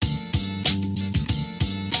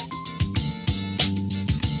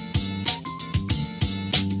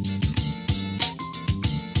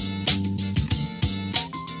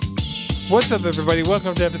What's up, everybody?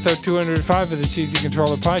 Welcome to episode 205 of the Cheesy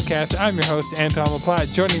Controller Podcast. I'm your host, Anton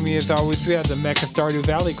LaPlatte. Joining me, as always, we have the Mecha Stardew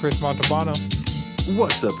Valley, Chris Montalbano.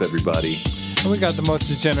 What's up, everybody? And we got the most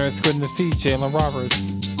degenerate squid in the sea, Jalen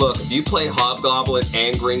Roberts. Look, if you play Hobgoblin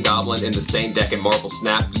and Green Goblin in the same deck in Marvel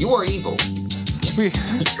Snap, you are evil. Your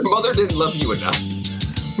mother didn't love you enough.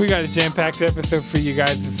 We got a jam-packed episode for you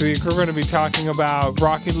guys this week. We're going to be talking about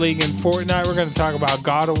Rocket League and Fortnite. We're going to talk about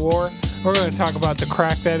God of War. We're going to talk about the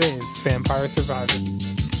crack that is Vampire Survivor.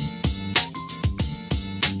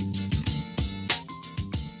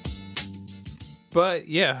 But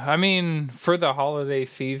yeah, I mean, for the holiday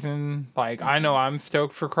season, like, I know I'm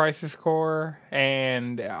stoked for Crisis Core,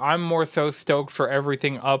 and I'm more so stoked for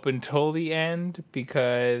everything up until the end,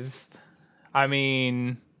 because, I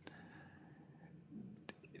mean,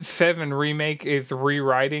 7 Remake is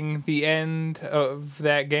rewriting the end of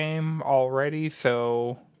that game already,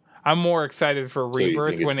 so I'm more excited for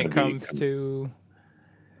Rebirth when it comes to...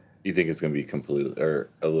 You think it's going to be completely,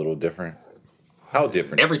 or a little different? How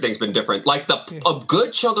different? Everything's been different. Like, a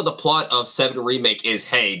good chunk of the plot of 7 Remake is,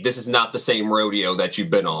 hey, this is not the same rodeo that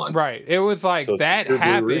you've been on. Right. It was like, so that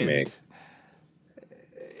happened.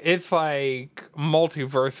 It's like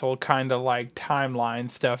multiversal kind of like timeline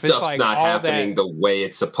stuff. It's Stuff's like not happening the way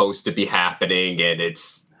it's supposed to be happening, and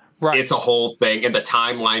it's a whole thing, and the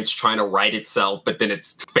timeline's trying to write itself, but then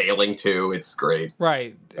it's failing to. It's great.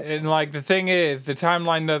 Right. And like the thing is, the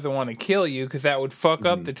timeline doesn't want to kill you because that would fuck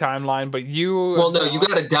up the timeline, but you... Well, no, you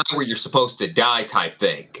gotta die where you're supposed to die type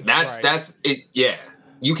thing. That's it, yeah.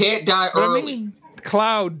 You can't die early. I mean,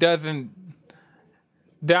 Cloud doesn't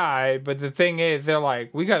die, but the thing is, they're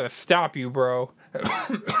like, we gotta stop you, bro.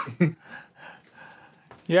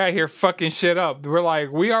 You're out here fucking shit up. We're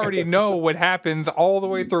like, we already know what happens all the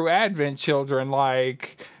way through Advent Children.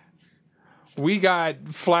 Like, we got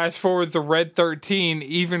flash forwards to Red 13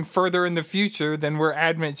 even further in the future than where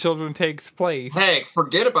Advent Children takes place. Heck,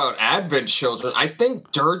 forget about Advent Children. I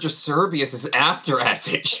think Dirge of Cerberus is after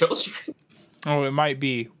Advent Children. Oh, it might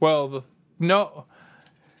be. Well, no.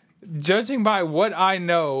 Judging by what I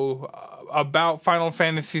know about Final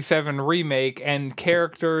Fantasy VII Remake and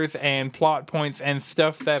characters and plot points and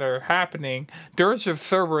stuff that are happening, Dirge of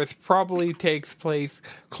Cerberus probably takes place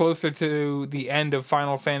closer to the end of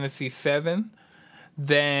Final Fantasy VII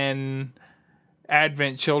than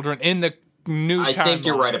Advent Children in the new timeline. I think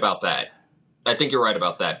you're right about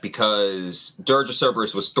that. Because Dirge of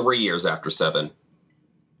Cerberus was 3 years after 7.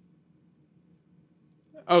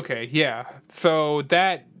 Okay, yeah. So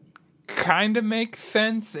that kind of makes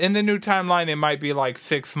sense. In the new timeline, it might be like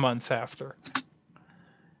 6 months after.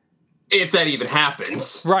 If that even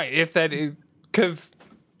happens. Right, if that is... Because...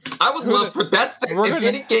 I would love for... If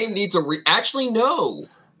any game needs a... Actually, no.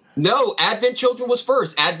 No, Advent Children was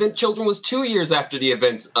first. Advent Children was 2 years after the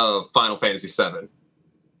events of Final Fantasy VII.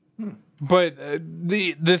 But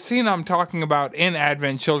the scene I'm talking about in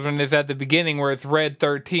Advent Children is at the beginning where it's Red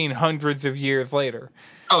 13 hundreds of years later.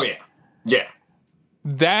 Oh, yeah. Yeah.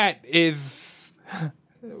 That has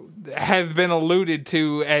been alluded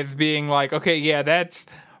to as being like, okay, yeah, that's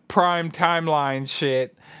prime timeline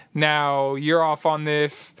shit. Now you're off on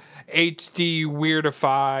this HD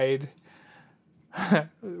weirdified.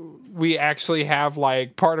 We actually have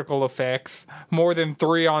like particle effects, more than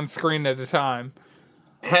 3 on screen at a time.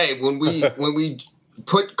 Hey, when we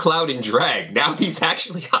put Cloud in drag, now he's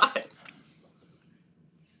actually hot.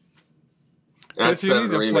 That's you need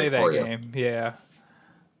to play that game, yeah.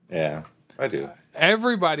 Yeah, I do.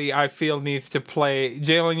 Everybody, I feel, needs to play.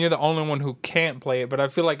 Jalen, you're the only one who can't play it, but I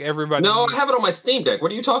feel like everybody... No, I have it on my Steam Deck.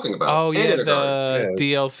 What are you talking about? Oh, yeah, the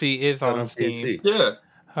DLC is on Steam. PC. Yeah.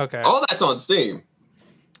 Okay. All that's on Steam.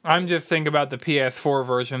 I'm just thinking about the PS4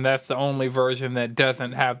 version. That's the only version that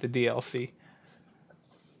doesn't have the DLC.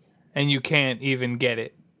 And you can't even get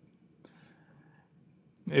it.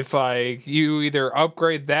 It's like you either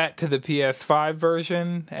upgrade that to the PS5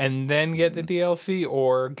 version and then get the DLC,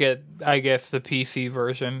 or get, I guess, the PC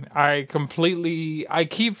version. I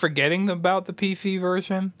keep forgetting about the PC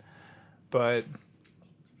version, but...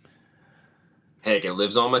 Heck, it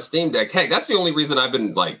lives on my Steam Deck. Heck, that's the only reason I've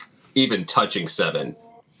been, like, even touching 7.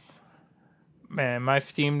 Man, my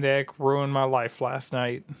Steam Deck ruined my life last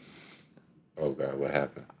night. Oh, God, what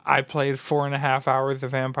happened? I played 4.5 hours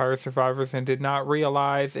of Vampire Survivors and did not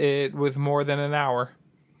realize it was more than an hour.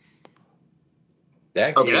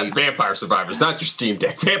 Okay, that's Vampire Survivors, not your Steam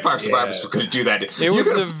Deck. Vampire Survivors couldn't do that. It was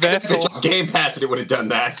the vessel. Game Pass and it would have done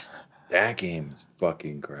that. That game is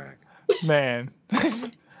fucking crack. Man.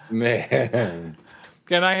 Man.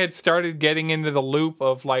 and I had started getting into the loop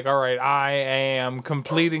of like, all right, I am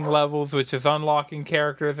completing levels, which is unlocking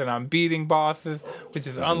characters, and I'm beating bosses, which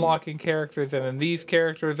is unlocking characters, and then these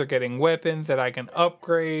characters are getting weapons that I can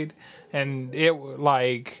upgrade, and it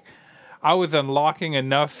like I was unlocking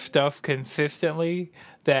enough stuff consistently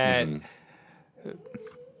that.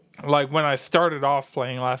 Like when I started off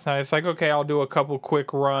playing last night, it's like, okay, I'll do a couple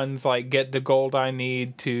quick runs, like get the gold I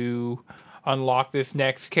need to unlock this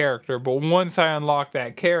next character. But once I unlocked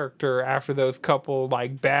that character after those couple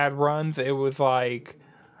like bad runs, it was like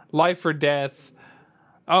life or death.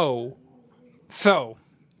 Oh, so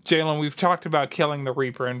Jalen, we've talked about killing the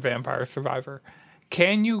Reaper in Vampire Survivor.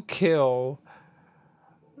 Can you kill?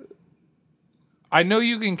 I know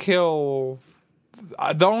you can kill.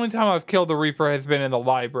 The only time I've killed the Reaper has been in the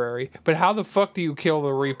library. But how the fuck do you kill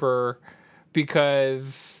the Reaper?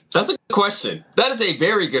 Because... That's a good question. That is a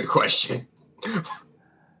very good question.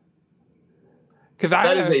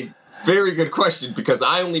 That is a very good question because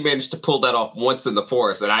I only managed to pull that off once in the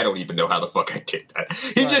forest and I don't even know how the fuck I did that.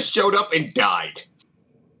 He just showed up and died.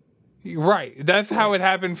 Right. That's how it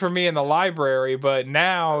happened for me in the library. But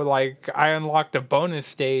now, like, I unlocked a bonus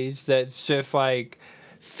stage that's just like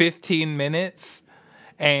 15 minutes.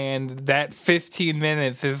 And that 15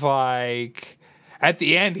 minutes is like, at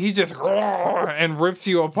the end, he just and rips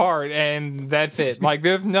you apart, and that's it. Like,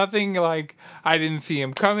 there's nothing like, I didn't see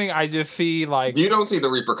him coming. I just see, like... You don't see the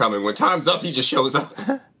Reaper coming. When time's up, he just shows up.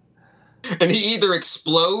 And he either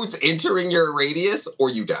explodes, entering your radius,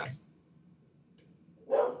 or you die.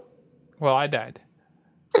 Well, I died.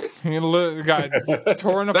 He got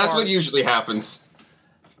torn apart. That's what usually happens.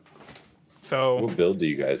 So... What build do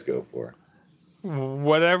you guys go for?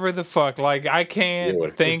 Whatever the fuck. Like, I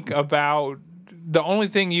can't think about... The only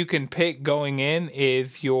thing you can pick going in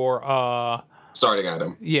is your... starting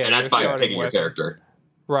item. Yeah. And that's by picking your character.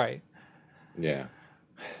 Right. Yeah.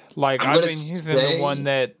 Like, I've been using the one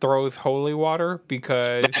that throws holy water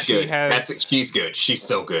because that's good. She's good. She's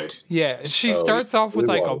so good. Yeah. She starts off with,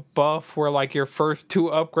 like, a buff where, like, your first 2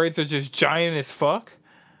 upgrades are just giant as fuck.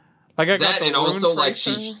 Like I got that, and also like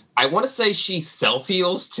I want to say she self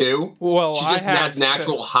heals too. Well, she just has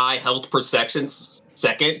natural high health per second.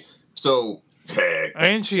 So,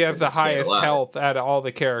 and she has the highest health out of all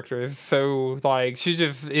the characters. So like she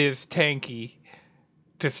just is tanky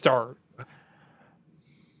to start.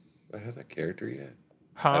 I have that character yet?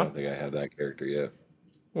 Huh? I don't think I have that character yet.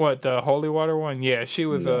 What, the Holy Water one? Yeah, she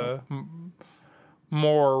was a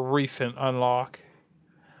more recent unlock.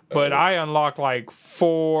 But I unlocked like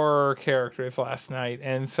 4 characters last night,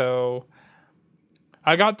 and so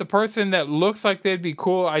I got the person that looks like they'd be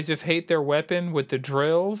cool. I just hate their weapon with the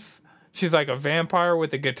drills. She's like a vampire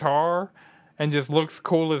with a guitar and just looks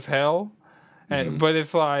cool as hell. And but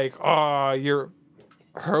it's like,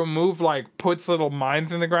 her move like puts little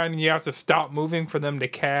mines in the ground and you have to stop moving for them to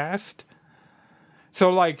cast. So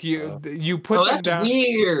like you put them down. That's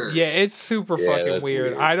weird. Yeah, it's super fucking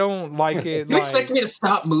weird. I don't like it. You expect me to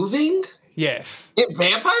stop moving? Yes. In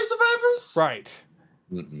Vampire Survivors? Right.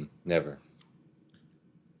 Never.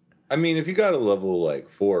 I mean, if you got a level like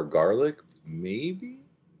 4 garlic, maybe.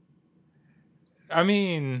 I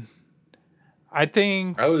mean, I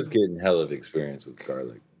think I was getting hell of experience with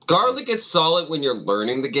garlic. Garlic is solid when you're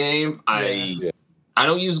learning the game. I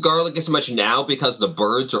don't use garlic as much now because the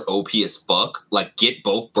birds are OP as fuck. Like, get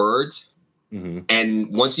both birds.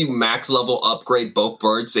 And once you max level upgrade both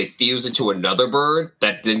birds, they fuse into another bird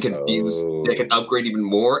that then can fuse. They can upgrade even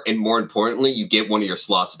more. And more importantly, you get one of your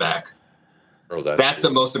slots back. That's the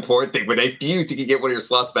most important thing. When they fuse, you can get one of your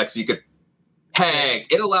slots back so you could hang.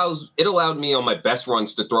 It allowed me on my best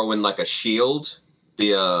runs to throw in like a shield,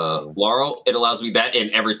 the Laurel. It allows me that and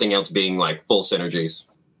everything else being like full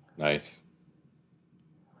synergies. Nice.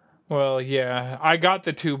 Well, yeah, I got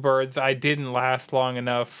the 2 birds. I didn't last long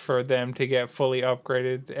enough for them to get fully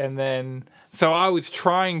upgraded. And then, so I was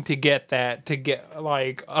trying to get that, to get,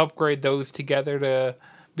 like, upgrade those together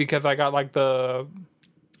because I got, like, the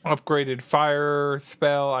upgraded fire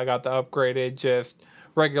spell. I got the upgraded just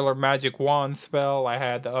regular magic wand spell. I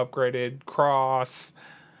had the upgraded cross.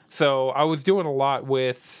 So I was doing a lot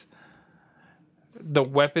with the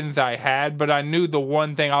weapons I had, but I knew the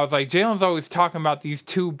one thing. I was like, Jalen's always talking about these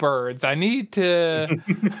 2 birds. I need to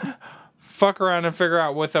fuck around and figure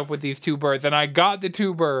out what's up with these 2 birds. And I got the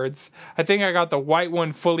 2 birds. I think I got the white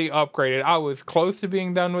one fully upgraded. I was close to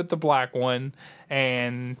being done with the black one,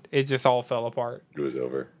 and it just all fell apart. It was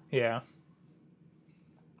over. Yeah.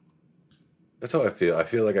 That's how I feel. I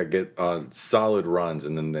feel like I get on solid runs,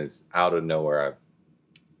 and then it's out of nowhere.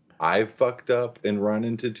 I fucked up and run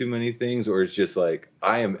into too many things, or it's just like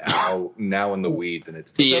I am out now in the weeds and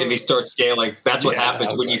it's the enemy starts scaling. That's what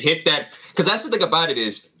happens when you hit that. Because that's the thing about it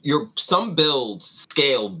is some builds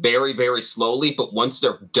scale very, very slowly, but once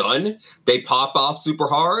they're done, they pop off super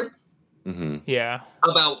hard. Mm-hmm. Yeah.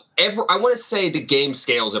 I want to say the game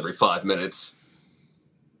scales every 5 minutes.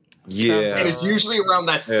 Yeah. And it's usually around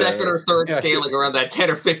that second or third scaling, around that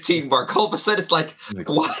 10 or 15 mark. All of a sudden, it's like,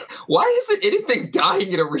 why isn't anything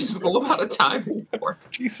dying in a reasonable amount of time anymore?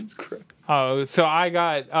 Jesus Christ. Oh, so I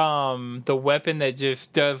got the weapon that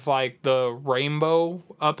just does like the rainbow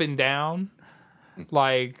up and down.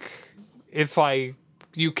 Like, it's like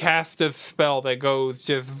you cast a spell that goes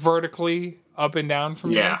just vertically up and down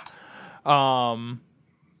from you.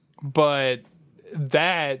 But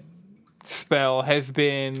that spell has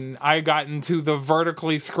been, I got into the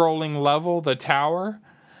vertically scrolling level, the tower,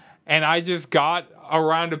 and I just got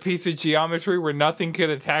around a piece of geometry where nothing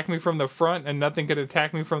could attack me from the front and nothing could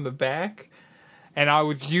attack me from the back, and I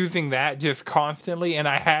was using that just constantly, and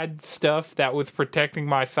I had stuff that was protecting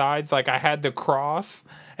my sides, like I had the cross,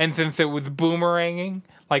 and since it was boomeranging,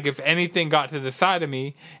 like if anything got to the side of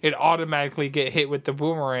me, it automatically get hit with the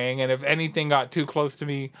boomerang. And if anything got too close to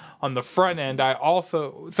me on the front end, I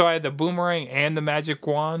had the boomerang and the magic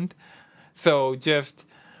wand. So just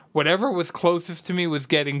whatever was closest to me was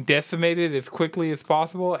getting decimated as quickly as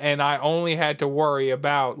possible. And I only had to worry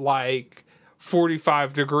about like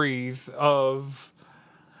 45 degrees of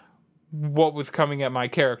what was coming at my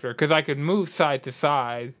character. Because I could move side to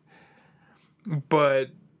side,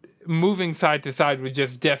 but moving side to side would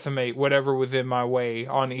just decimate whatever was in my way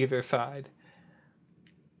on either side.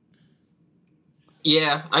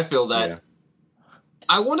 Yeah, I feel that. Yeah.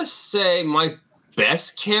 I want to say my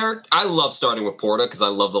best character... I love starting with Porta because I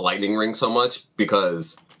love the Lightning Ring so much,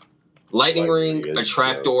 because Lightning Ring,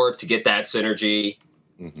 Attract Orb to get that synergy.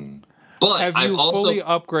 Mm-hmm. But have you fully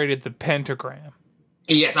upgraded the Pentagram?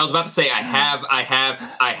 Yes, I was about to say I have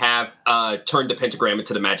turned the Pentagram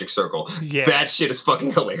into the Magic Circle. Yeah. That shit is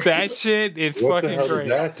fucking hilarious. That shit is what fucking the hell great.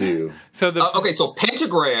 Does that do? So so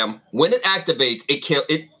Pentagram, when it activates,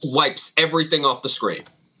 it wipes everything off the screen.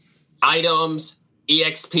 Items,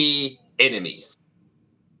 EXP, enemies.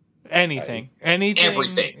 Anything.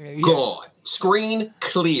 Everything. Gone. Screen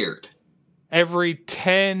cleared. Every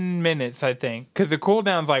 10 minutes, I think. Because the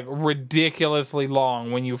cooldown's like ridiculously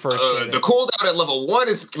long when you first get it. The cooldown at level 1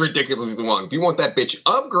 is ridiculously long. If you want that bitch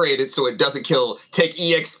upgraded so it doesn't take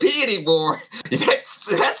EXP anymore,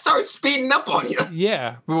 that starts speeding up on you.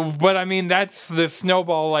 Yeah. But I mean, that's the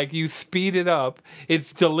snowball. Like, you speed it up,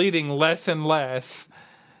 it's deleting less and less.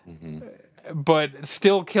 Mm-hmm. But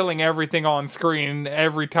still killing everything on screen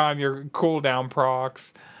every time your cooldown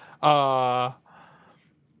procs.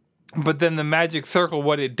 But then the Magic Circle,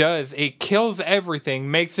 what it does, it kills everything,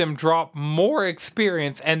 makes them drop more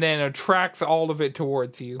experience, and then attracts all of it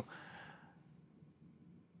towards you.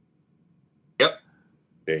 Yep.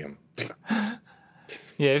 Damn.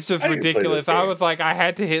 Yeah, it's just ridiculous. I was like, I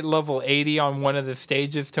had to hit level 80 on one of the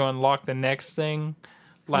stages to unlock the next thing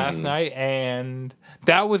last night, and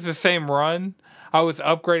that was the same run. I was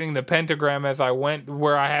upgrading the Pentagram as I went,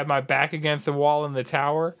 where I had my back against the wall in the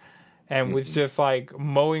tower. And was just like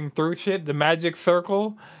mowing through shit. The Magic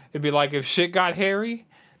Circle, it'd be like if shit got hairy,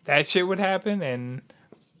 that shit would happen, and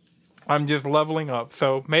I'm just leveling up.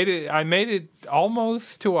 So I made it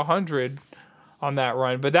almost to 100 on that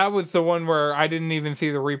run, but that was the one where I didn't even see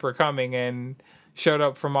the Reaper coming and showed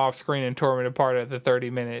up from off screen and tore me apart at the 30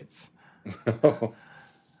 minutes.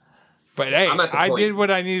 But hey, I did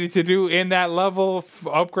what I needed to do in that level,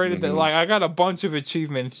 upgraded it. Like, I got a bunch of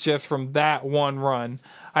achievements just from that one run.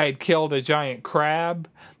 I had killed a giant crab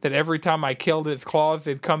that every time I killed its claws,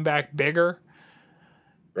 they'd come back bigger.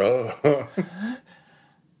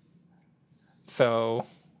 So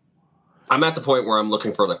I'm at the point where I'm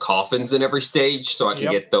looking for the coffins in every stage so I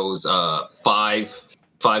can get those five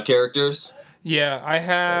characters. Yeah, I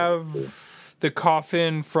have the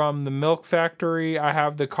coffin from the milk factory. I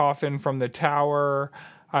have the coffin from the tower.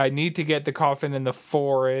 I need to get the coffin in the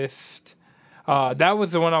forest. That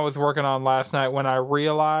was the one I was working on last night when I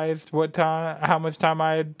realized how much time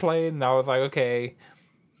I had played, and I was like, okay.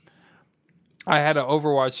 I had an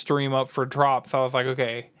Overwatch stream up for drops. I was like,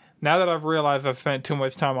 okay, now that I've realized I've spent too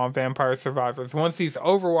much time on Vampire Survivors, once these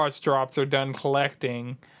Overwatch drops are done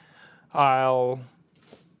collecting, I'll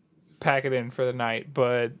pack it in for the night.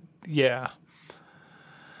 But yeah.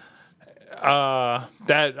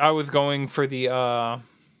 That I was going for the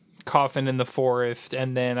coffin in the forest,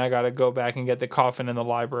 and then I gotta go back and get the coffin in the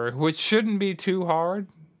library, which shouldn't be too hard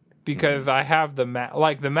because I have the map.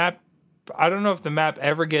 Like, the map I don't know if the map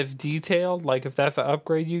ever gets detailed, like if that's an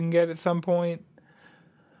upgrade you can get at some point.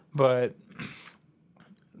 But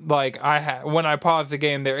like when I pause the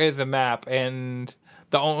game, there is a map, and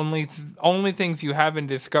the only things you haven't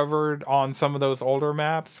discovered on some of those older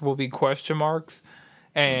maps will be question marks,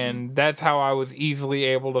 and that's how I was easily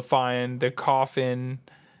able to find the coffin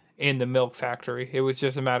in the milk factory. It was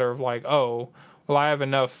just a matter of like, oh, well, I have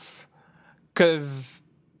enough, because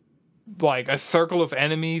like a circle of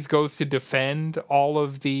enemies goes to defend all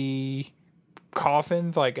of the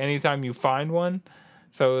coffins, like anytime you find one.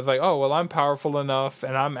 So it's like, oh, well, I'm powerful enough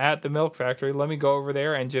and I'm at the milk factory. Let me go over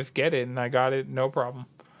there and just get it. And I got it. No problem.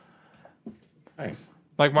 Nice.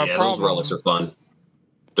 Like those relics are fun.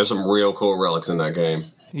 There's some real cool relics in that game.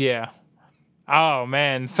 Yeah. Oh,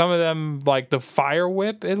 man. Some of them, like the fire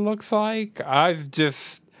whip, it looks like. I've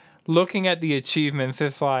just, looking at the achievements,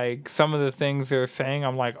 it's like some of the things they're saying,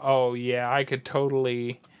 I'm like, oh, yeah, I could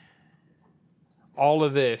totally, all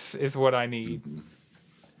of this is what I need.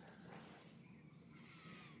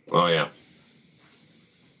 Oh, yeah.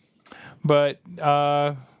 But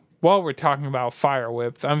while we're talking about fire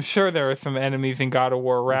whips, I'm sure there are some enemies in God of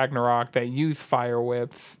War Ragnarok that use fire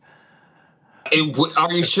whips.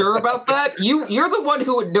 Are you sure about that? You're the one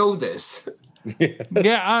who would know this.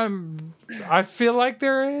 Yeah, I feel like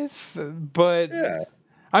there is, but Yeah.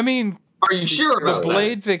 I mean, are you sure about the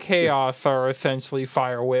Blades of Chaos are essentially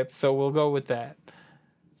fire whips, so we'll go with that.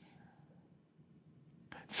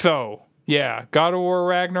 So, yeah, God of War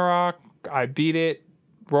Ragnarok, I beat it,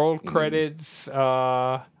 rolled credits.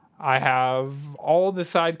 I have all the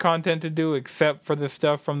side content to do except for the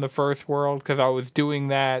stuff from the first world, because I was doing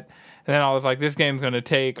that, and then I was like, this game's going to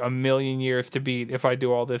take a million years to beat if I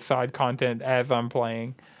do all this side content as I'm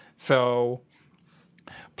playing. So,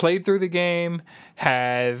 played through the game,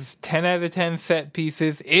 has 10 out of 10 set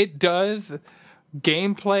pieces. It does,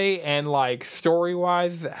 gameplay and like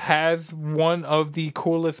story-wise, has one of the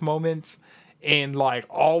coolest moments in like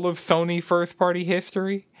all of Sony first-party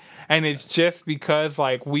history. And it's just because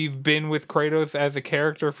like we've been with Kratos as a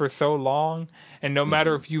character for so long, and no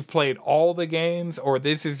matter if you've played all the games or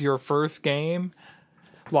this is your first game,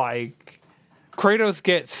 like Kratos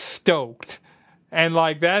gets stoked. And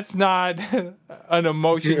like that's not an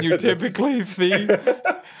emotion you typically see.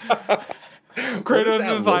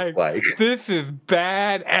 Kratos is like, this is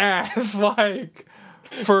badass. Like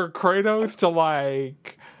for Kratos to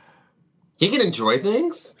like, he can enjoy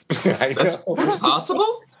things. That's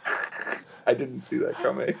possible. I didn't see that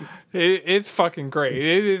coming. It's fucking great.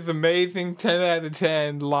 It is amazing. 10 out of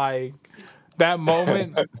 10. Like that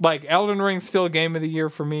moment, like Elden Ring's still game of the year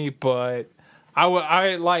for me, but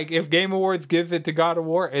I like if Game Awards gives it to God of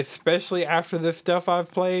War, especially after the stuff I've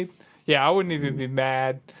played. Yeah, I wouldn't even be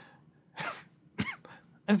mad.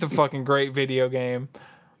 It's a fucking great video game.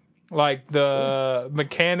 Like the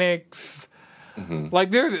mechanics, like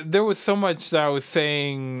there was so much that I was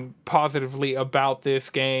saying positively about this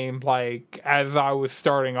game, like as I was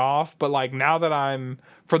starting off. But like now that I'm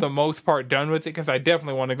for the most part done with it, because I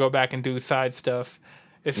definitely want to go back and do side stuff.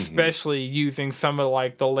 Especially using some of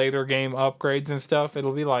like the later game upgrades and stuff,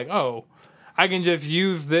 it'll be like, oh, I can just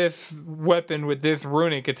use this weapon with this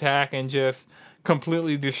runic attack and just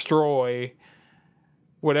completely destroy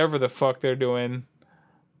whatever the fuck they're doing.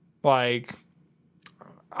 Like,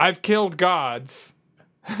 I've killed gods,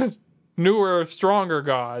 newer, stronger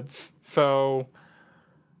gods, so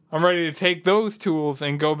I'm ready to take those tools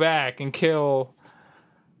and go back and kill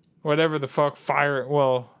whatever the fuck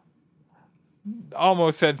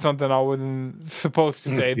almost said something I wasn't supposed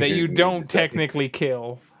to say, that you don't technically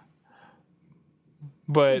kill,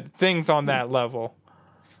 but things on that level.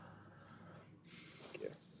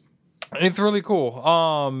 It's really cool.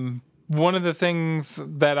 One of the things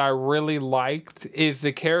that I really liked is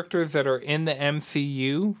the characters that are in the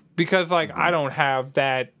MCU, because like I don't have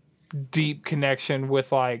that deep connection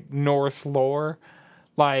with like Norse lore.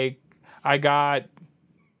 Like I got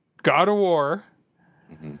God of War.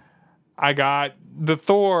 I got the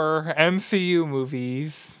Thor MCU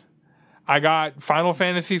movies. I got Final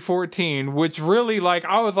Fantasy 14, which really, like,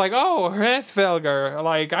 I was like, oh, Hresvelgar,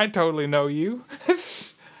 like, I totally know you.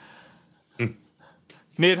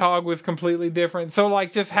 Nidhogg was completely different. So,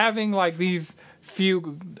 like, just having, like, these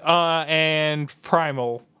few, and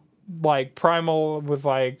Primal. Like, Primal was,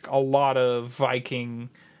 like, a lot of Viking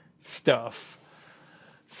stuff.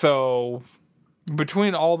 So,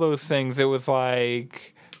 between all those things, it was,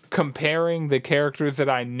 like, comparing the characters that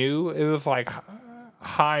I knew, it was like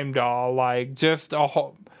Heimdall, like just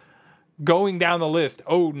going down the list,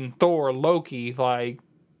 Odin, Thor, Loki, like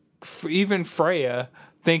even Freya,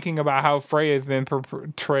 thinking about how Freya's been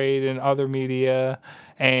portrayed in other media,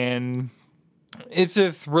 and it's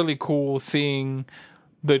just really cool seeing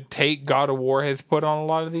the take God of War has put on a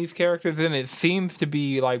lot of these characters, and it seems to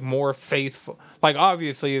be like more faithful. Like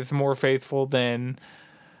obviously, it's more faithful than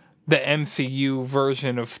the MCU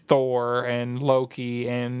version of Thor and Loki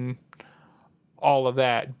and all of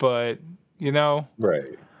that. But you know, right?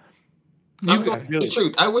 The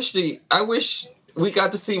truth. I wish we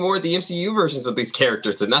got to see more of the MCU versions of these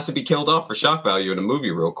characters, and not to be killed off for shock value in a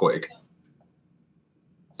movie real quick.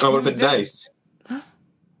 That would have been nice.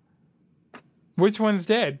 Which one's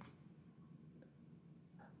dead?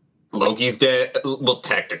 Loki's dead. Well,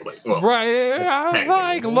 technically. Well, right. I was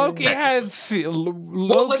like, Loki has...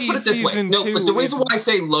 Well, let's put it this way. No, but the reason why I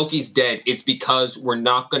say Loki's dead is because we're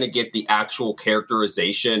not going to get the actual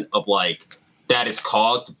characterization of, like, that is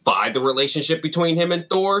caused by the relationship between him and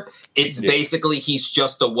Thor. It's basically he's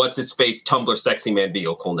just a what's-his-face Tumblr sexy man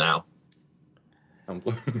vehicle now.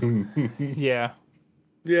 Yeah.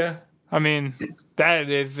 Yeah. I mean, that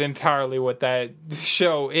is entirely what that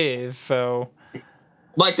show is, so...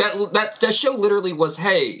 Like, that show literally was,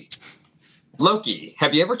 hey, Loki,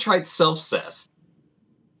 have you ever tried self-cess?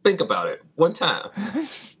 Think about it. One time.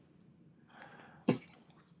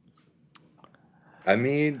 I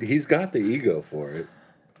mean, he's got the ego for it.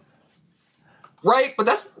 Right, but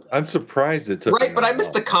that's... I'm surprised it took Right, but I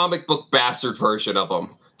missed the comic book bastard version of him.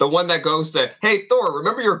 The one that goes to, hey, Thor,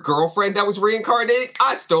 remember your girlfriend that was reincarnated?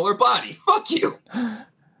 I stole her body. Fuck you.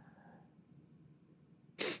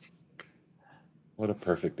 What a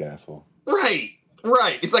perfect asshole. Right.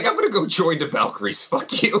 It's like, I'm going to go join the Valkyries.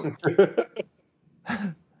 Fuck you.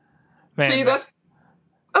 Man, see, that's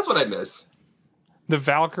what I miss. The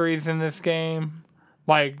Valkyries in this game,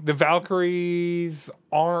 like, the Valkyries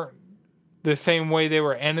aren't the same way they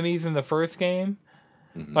were enemies in the first game.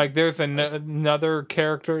 Mm-hmm. Like, there's another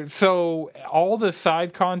character. So, all the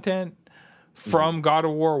side content from God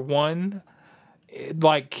of War 1,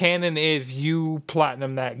 like, canon is you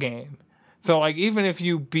platinum that game. So, like, even if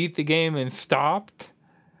you beat the game and stopped,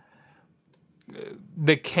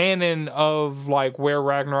 the canon of, like, where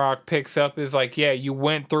Ragnarok picks up is, like, yeah, you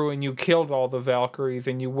went through and you killed all the Valkyries,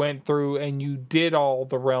 and you went through and you did all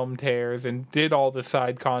the realm tears and did all the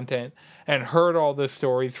side content and heard all the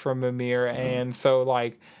stories from Mimir, and so,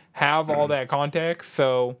 like, have all that context.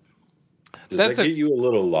 So, does that get you a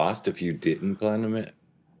little lost if you didn't platinum it?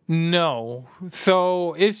 No.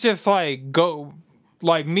 So, it's just, like,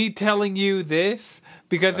 like, me telling you this,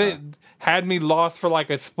 because it had me lost for, like,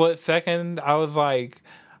 a split second. I was like,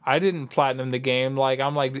 I didn't platinum the game. Like,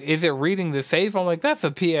 I'm like, is it reading the save? I'm like, that's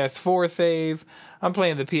a PS4 save. I'm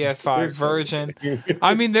playing the PS5 version.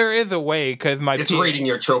 I mean, there is a way, because it's reading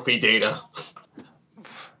your trophy data.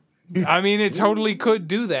 I mean, it totally could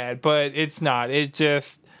do that, but it's not. It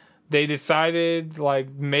just, they decided, like,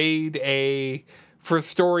 for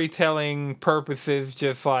storytelling purposes,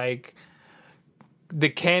 just, like, the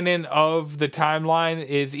canon of the timeline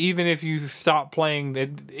is, even if you stop playing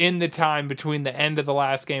in the time between the end of the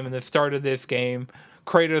last game and the start of this game,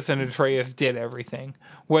 Kratos and Atreus did everything,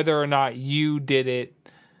 whether or not you did it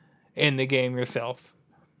in the game yourself.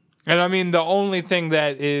 And I mean, the only thing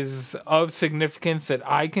that is of significance that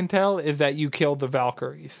I can tell is that you killed the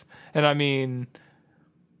Valkyries. And I mean,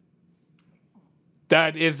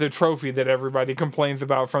 that is the trophy that everybody complains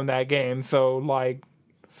about from that game. So, like,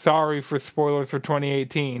 sorry for spoilers for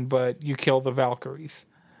 2018, but you killed the Valkyries.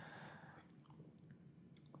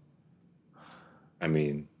 I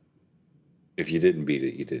mean, if you didn't beat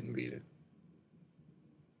it, you didn't beat it.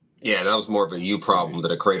 Yeah, that was more of a you problem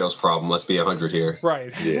than a Kratos problem. Let's be 100 here.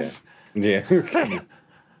 Right. Yeah.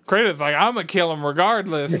 Kratos like, I'm gonna kill him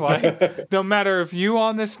regardless. Like, no matter if you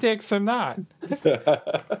on the sticks or not.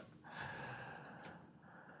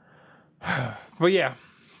 But yeah,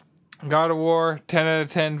 God of War, 10 out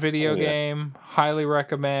of 10 video game. Highly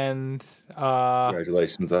recommend.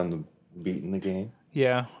 Congratulations on beating the game.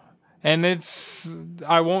 Yeah. And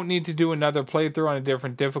I won't need to do another playthrough on a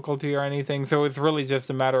different difficulty or anything, so it's really just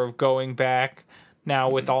a matter of going back now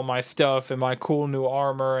with all my stuff and my cool new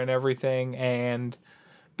armor and everything, and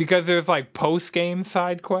because there's like post-game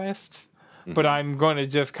side quests, but I'm going to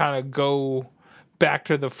just kind of go back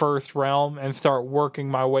to the first realm and start working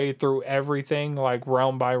my way through everything, like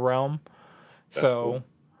realm by realm. That's cool.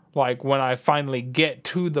 Like when I finally get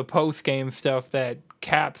to the post-game stuff that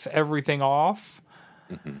caps everything off,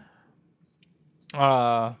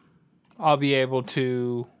 I'll be able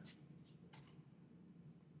to...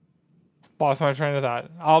 Lost my train of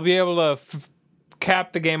thought. I'll be able to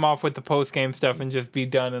cap the game off with the post-game stuff and just be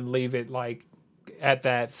done and leave it, like, at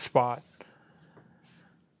that spot.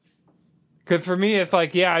 Because for me, it's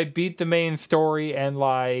like, yeah, I beat the main story and,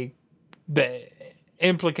 like, the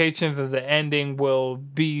implications of the ending will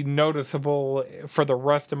be noticeable for the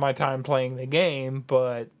rest of my time playing the game,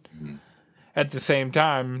 but at the same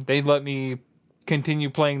time, they let me continue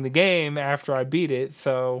playing the game after I beat it,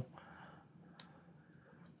 so...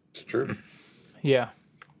 It's true. Yeah.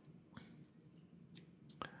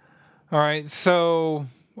 All right, so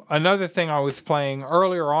another thing I was playing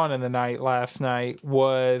earlier on in the night last night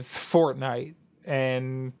was Fortnite,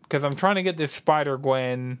 and because I'm trying to get this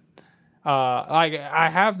Spider-Gwen, like I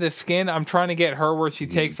have this skin, I'm trying to get her where she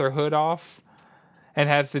takes her hood off and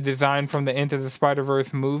has the design from the Into the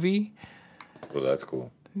Spider-Verse movie. Well, that's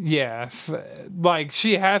cool. Yeah, like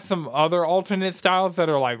she has some other alternate styles that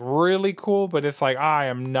are like really cool, but it's like I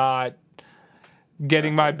am not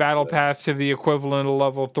getting my battle pass to the equivalent of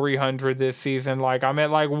level 300 this season. Like I'm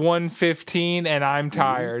at like 115 and I'm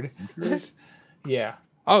tired. Yeah.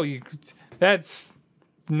 Oh, that's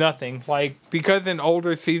nothing. Like because in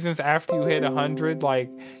older seasons after you hit 100, like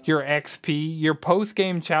your XP, your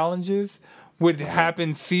post-game challenges would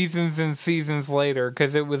happen seasons and seasons later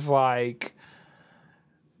because it was like,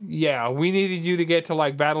 yeah, we needed you to get to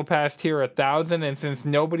like battle pass tier 1,000, and since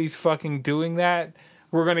nobody's fucking doing that,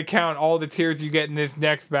 we're going to count all the tiers you get in this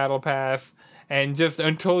next battle pass, and just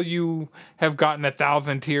until you have gotten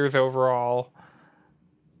 1,000 tiers overall,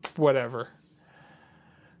 whatever.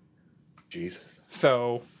 Jesus.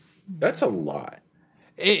 So... That's a lot.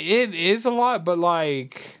 It is a lot, but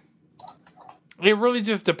like... It really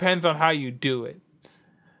just depends on how you do it.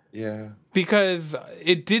 Yeah. Because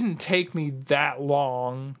it didn't take me that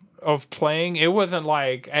long of playing. It wasn't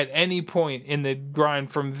like at any point in the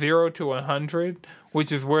grind from 0 to 100,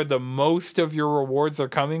 which is where the most of your rewards are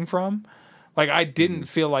coming from. Like I didn't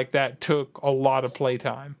feel like that took a lot of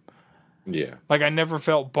playtime. Yeah. Like I never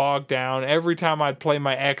felt bogged down. Every time I'd play,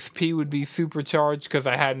 my XP would be supercharged because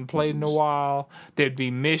I hadn't played in a while. There'd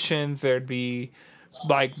be missions. There'd be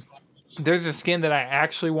like... There's a skin that I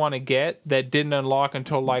actually want to get that didn't unlock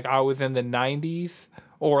until like I was in the 90s,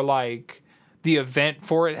 or like the event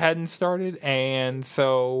for it hadn't started, and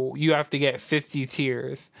so you have to get 50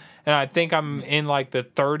 tiers. And I think I'm in like the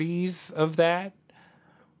 30s of that,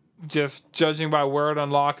 just judging by where it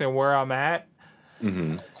unlocked and where I'm at.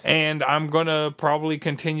 Mm-hmm. And I'm going to probably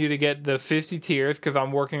continue to get the 50 tiers because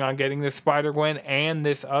I'm working on getting this Spider-Gwen and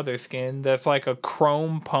this other skin that's like a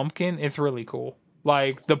chrome pumpkin. It's really cool.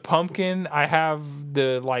 Like the pumpkin, I have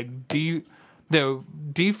the like the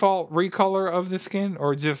default recolor of the skin,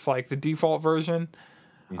 or just like the default version.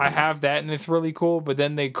 I have that and it's really cool, but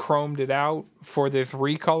then they chromed it out for this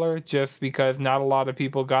recolor just because not a lot of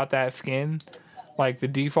people got that skin, like the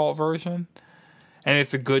default version. And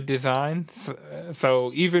it's a good design.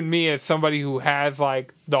 So even me as somebody who has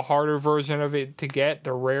like the harder version of it to get,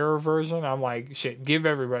 the rarer version, I'm like, shit, give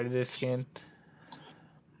everybody this skin.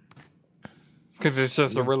 Because it's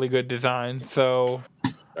just a really good design. So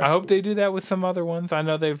I hope they do that with some other ones. I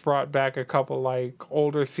know they've brought back a couple like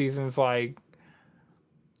older seasons, like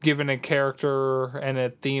giving a character and a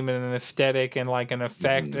theme and an aesthetic and like an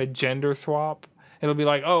effect, a gender swap. It'll be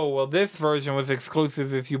like, oh, well, this version was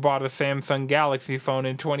exclusive if you bought a Samsung Galaxy phone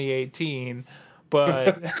in 2018.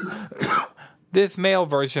 But this male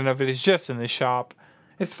version of it is just in the shop.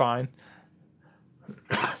 It's fine.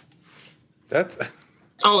 That's...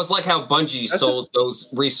 Oh, it's like how Bungie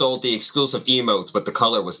resold the exclusive emotes, but the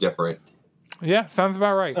color was different. Yeah, sounds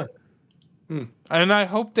about right. And I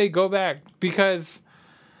hope they go back, because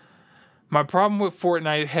my problem with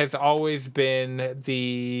Fortnite has always been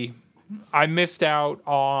I missed out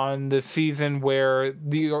on the season where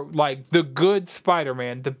the good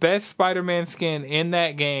Spider-Man, the best Spider-Man skin in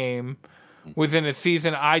that game was in a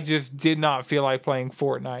season I just did not feel like playing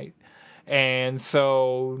Fortnite. And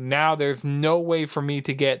so now there's no way for me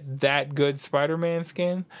to get that good Spider-Man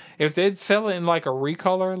skin. If they'd sell it in like a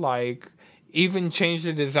recolor, like even change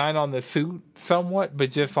the design on the suit somewhat,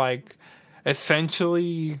 but just like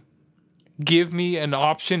essentially give me an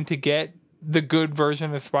option to get the good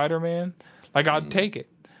version of Spider-Man, like I'd take it.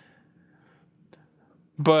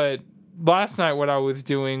 But last night what I was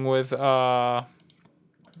doing was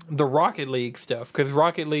the Rocket League stuff, because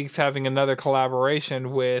Rocket League's having another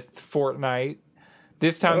collaboration with Fortnite.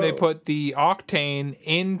 This time they put the Octane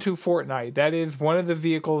into Fortnite. That is one of the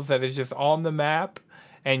vehicles that is just on the map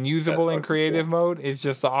and usable in creative mode. Is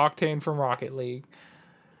just the Octane from Rocket League.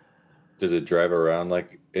 Does it drive around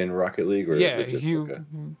like in Rocket League, or yeah, is it just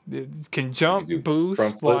it can jump, boost,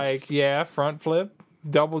 front flip,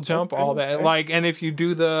 double jump, all that. Okay. Like, and if you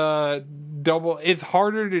do the double, it's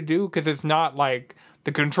harder to do because it's not like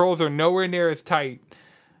the controls are nowhere near as tight.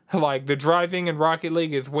 Like the driving in Rocket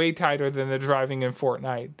League is way tighter than the driving in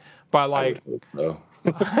Fortnite by like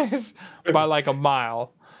by like a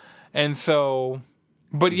mile. And so,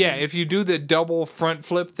 but yeah, if you do the double front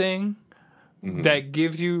flip thing, that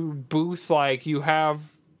gives you boost, like you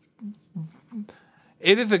have,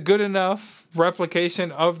 it is a good enough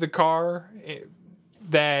replication of the car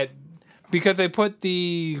that, because they put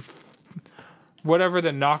the, whatever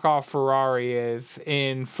the knockoff Ferrari is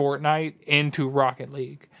in Fortnite into Rocket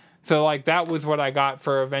League. So, like, that was what I got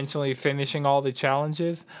for eventually finishing all the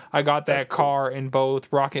challenges. I got that car in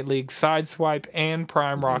both Rocket League Sideswipe and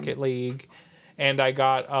Prime Rocket League. And I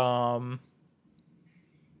got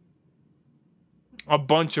a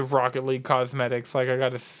bunch of Rocket League cosmetics. Like,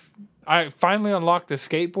 I finally unlocked the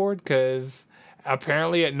skateboard, because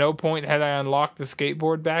apparently at no point had I unlocked the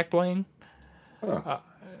skateboard back bling.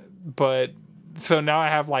 But, so now I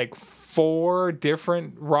have, like, 4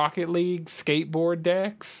 different Rocket League skateboard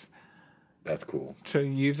decks. That's cool. To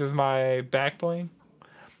use as my back bling.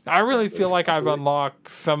 I really feel like I've unlocked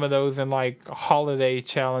some of those in like holiday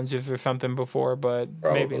challenges or something before, but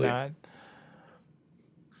maybe not.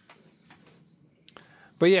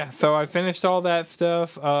 But yeah, so I finished all that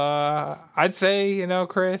stuff. I'd say,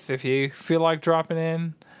 Chris, if you feel like dropping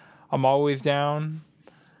in, I'm always down.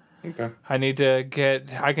 Okay. I need to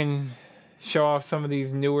I can show off some of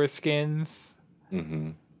these newer skins.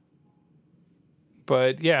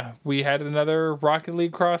 But yeah, we had another Rocket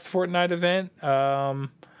League Cross Fortnite event.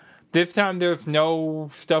 This time there's no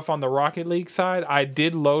stuff on the Rocket League side. I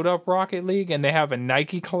did load up Rocket League, and they have a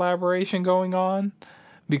Nike collaboration going on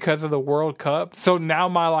because of the World Cup. So now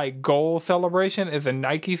my like goal celebration is a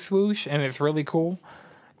Nike swoosh, and it's really cool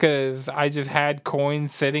because I just had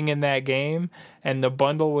coins sitting in that game, and the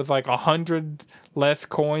bundle was like 100 less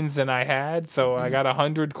coins than I had. So I got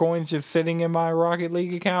 100 coins just sitting in my Rocket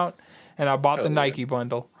League account. And I bought the Nike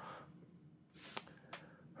bundle.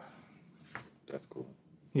 That's cool.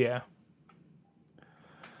 Yeah.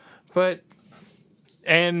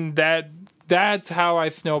 And that's how I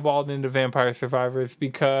snowballed into Vampire Survivors,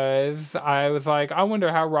 because I was like, I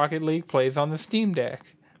wonder how Rocket League plays on the Steam Deck.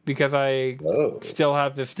 Because I still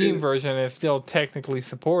have the Steam version and it's still technically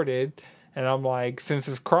supported. And I'm like, since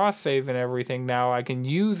it's cross-save and everything now, I can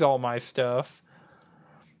use all my stuff.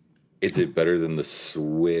 Is it better than the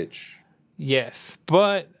Switch? Yes,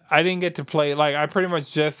 but I didn't get to play. Like, I pretty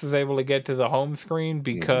much just was able to get to the home screen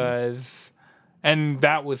because, and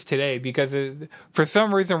that was today, because for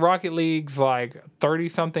some reason Rocket League's like 30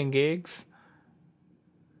 something gigs,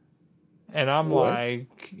 and I'm like,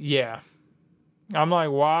 yeah, I'm like,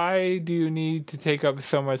 why do you need to take up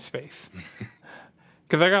so much space?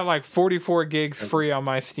 Because I got like 44 gigs free on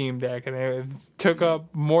my Steam Deck, and it took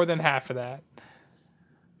up more than half of that.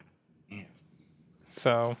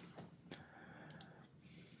 So.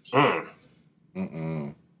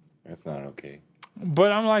 That's not okay.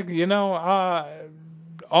 But I'm like,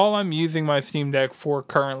 all I'm using my Steam Deck for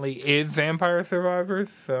currently is Vampire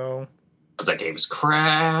Survivors, so. Because that game is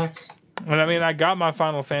crack. And I mean, I got my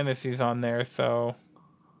Final Fantasies on there, so.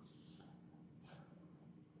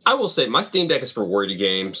 I will say, my Steam Deck is for wordy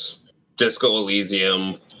games. Disco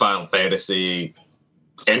Elysium, Final Fantasy,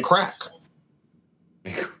 and crack.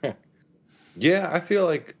 Yeah, I feel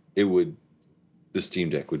like the Steam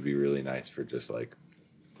Deck would be really nice for just like,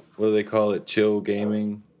 what do they call it? Chill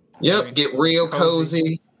gaming? Yep, get real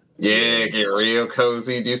cozy. Yeah, get real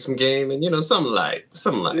cozy, do some gaming, something light.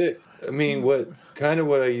 Yeah, I mean, what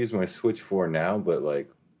I use my Switch for now, but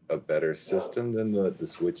like a better system than the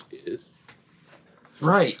Switch is.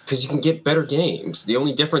 Right, because you can get better games. The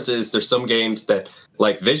only difference is there's some games that,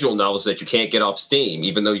 like visual novels, that you can't get off Steam.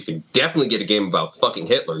 Even though you can definitely get a game about fucking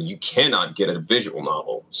Hitler, you cannot get a visual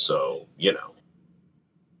novel. So,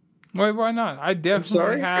 Wait, why not? I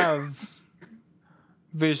definitely have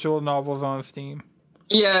visual novels on Steam.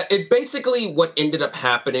 Yeah, it basically, what ended up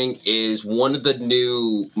happening is one of the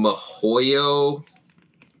new MiHoYo,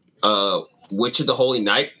 Witch of the Holy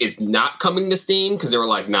Night, is not coming to Steam because they were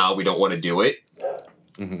like, nah, we don't want to do it.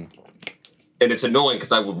 And it's annoying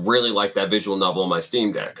because I would really like that visual novel on my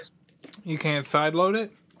Steam Deck. You can't sideload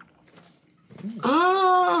it?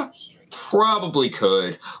 Probably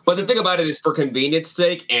could. But the thing about it is, for convenience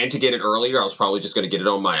sake and to get it earlier, I was probably just going to get it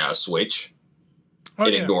on my Switch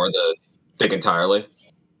and ignore the thing entirely.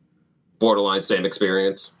 Borderline same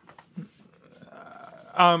experience.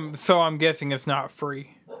 So I'm guessing it's not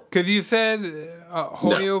free. Because you said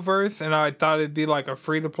HoYoverse, and I thought it'd be like a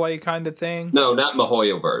free-to-play kind of thing. No, not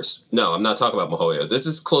MiHoYoverse. No, I'm not talking about MiHoYo. This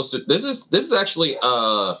is close to... This is actually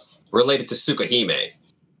related to Tsukahime. It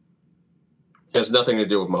has nothing to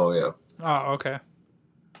do with MiHoYo. Oh, okay.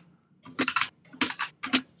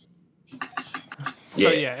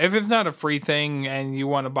 So yeah, if it's not a free thing and you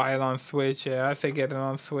want to buy it on Switch, I say get it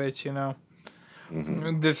on Switch,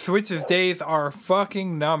 The Switch's days are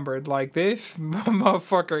fucking numbered. Like, this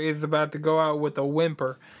motherfucker is about to go out with a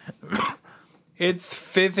whimper. It's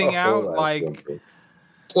fizzing out like... Whimper.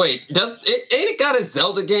 Wait, ain't it got a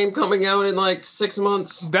Zelda game coming out in like 6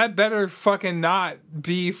 months? That better fucking not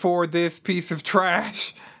be for this piece of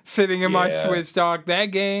trash sitting in my Switch dock. That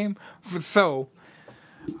game... So,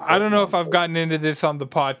 I don't know if I've gotten into this on the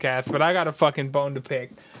podcast, but I got a fucking bone to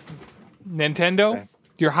pick. Nintendo,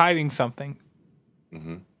 you're hiding something.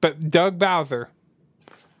 But Doug Bowser,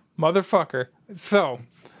 motherfucker. So,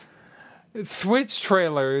 Switch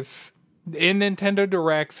trailers in Nintendo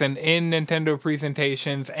Directs and in Nintendo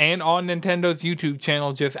presentations and on Nintendo's YouTube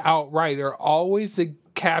channel just outright are always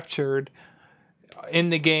captured in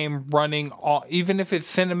the game running, even if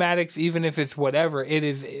it's cinematics, even if it's whatever, it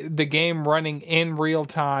is the game running in real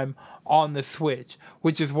time on the Switch,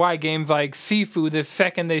 which is why games like Sifu, the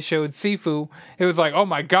second they showed Sifu, it was like, oh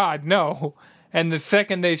my god, no. And the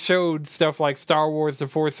second they showed stuff like Star Wars The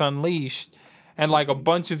Force Unleashed and like a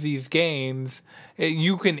bunch of these games,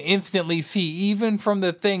 you can instantly see, even from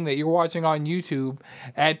the thing that you're watching on YouTube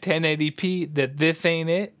at 1080p, that this ain't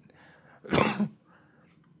it.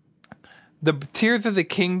 The Tears of the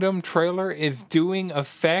Kingdom trailer is doing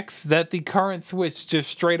effects that the current Switch just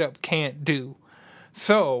straight up can't do.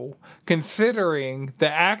 So, considering the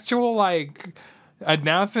actual like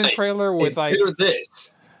announcement trailer with consider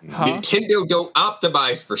this. Nintendo don't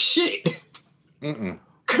optimize for shit.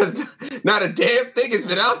 Because not a damn thing has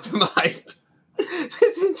been optimized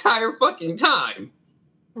this entire fucking time.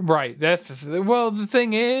 Right. The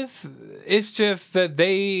thing is, it's just that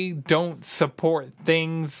they don't support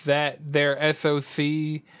things that their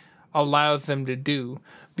SoC allows them to do.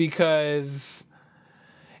 Because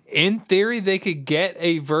in theory, they could get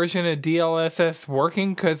a version of DLSS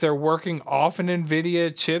working because they're working off an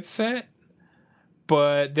NVIDIA chipset.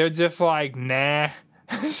 But they're just like, nah.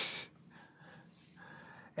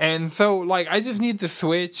 And so, like, I just need the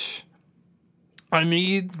Switch. I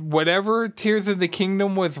need whatever Tears of the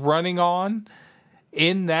Kingdom was running on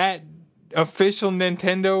in that official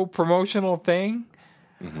Nintendo promotional thing.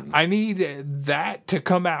 I need that to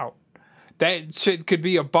come out. That shit could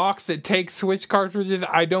be a box that takes Switch cartridges.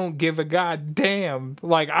 I don't give a goddamn.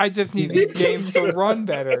 Like, I just need these games to run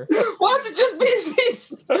better. Why does it just be a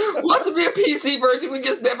PC? Why does it be a PC version we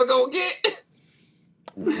just never gonna get?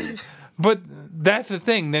 But that's the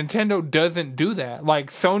thing. Nintendo doesn't do that. Like,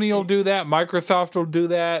 Sony will do that. Microsoft will do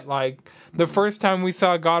that. Like, the first time we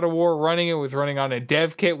saw God of War running, it was running on a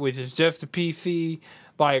dev kit, which is just a PC.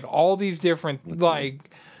 Like, all these different...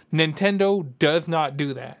 Like, Nintendo does not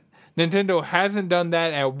do that. Nintendo hasn't done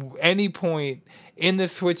that at any point in the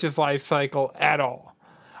Switch's life cycle at all.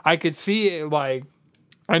 I could see it, like...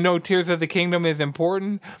 I know Tears of the Kingdom is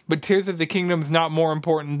important, but Tears of the Kingdom is not more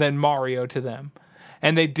important than Mario to them.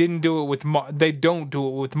 And they didn't do it with they don't do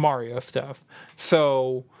it with Mario stuff.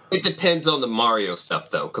 So it depends on the Mario stuff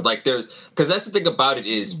though, because that's the thing about it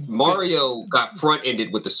is Mario got front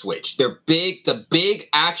ended with the Switch. The big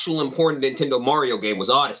actual important Nintendo Mario game was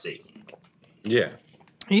Odyssey. Yeah.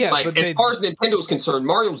 Yeah, like as far as Nintendo's concerned,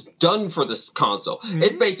 Mario's done for this console.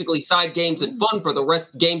 It's basically side games and fun for the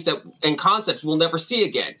rest games and concepts we'll never see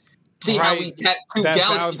again. See how we had two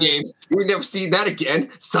Galaxy games. We never see that again.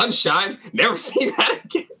 Sunshine, never see that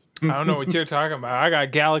again. I don't know what you're talking about. I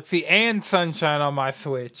got Galaxy and Sunshine on my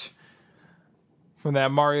Switch. From that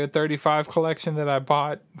Mario 35 collection that I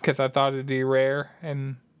bought because I thought it'd be rare,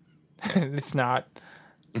 and it's not.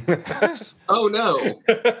 Oh, no.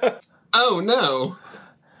 Oh, no.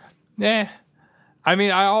 Yeah. I mean,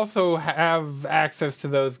 I also have access to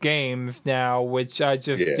those games now, which I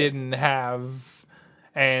just didn't have.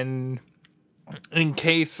 And in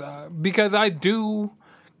case, because I do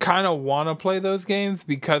kind of want to play those games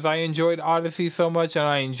because I enjoyed Odyssey so much and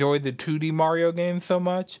I enjoyed the 2D Mario games so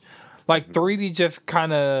much. Like 3D just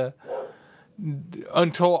kind of,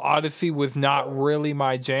 until Odyssey was not really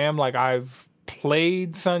my jam. Like I've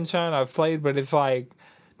played Sunshine, but it's like,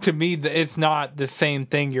 to me, it's not the same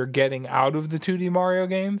thing you're getting out of the 2D Mario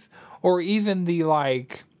games. Or even the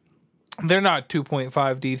like... They're not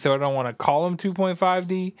 2.5D, so I don't want to call them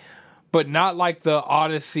 2.5D, but not like the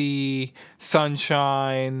Odyssey,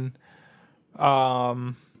 Sunshine,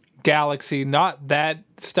 Galaxy, not that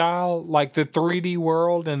style, like the 3D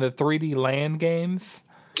World and the 3D Land games.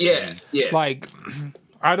 Yeah. Like,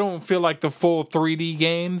 I don't feel like the full 3D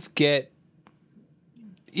games get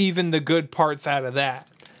even the good parts out of that.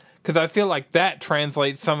 Because I feel like that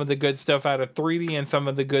translates some of the good stuff out of 3D and some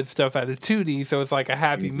of the good stuff out of 2D, so it's like a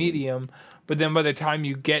happy medium. but then by the time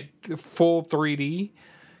you get full 3D,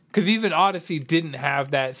 because even Odyssey didn't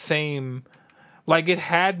have that same, like, it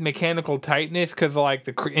had mechanical tightness because like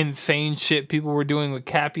the insane shit people were doing with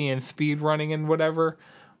Cappy and speed running and whatever,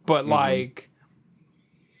 but like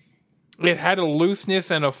it had a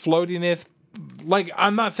looseness and a floatiness. Like,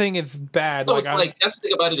 I'm not saying it's bad. So like, that's the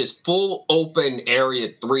thing about it is full open area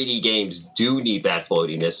 3D games do need that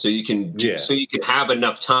floatiness, so you can have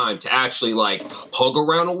enough time to actually like hug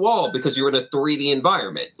around a wall because you're in a 3D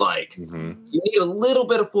environment. Like, you need a little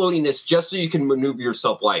bit of floatiness just so you can maneuver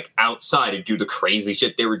yourself like outside and do the crazy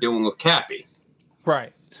shit they were doing with Cappy.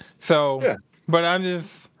 Right. So, but I'm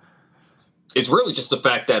just. It's really just the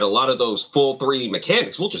fact that a lot of those full 3D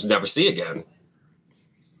mechanics we'll just never see again.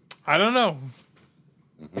 I don't know.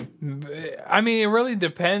 I mean, it really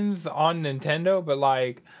depends on Nintendo, but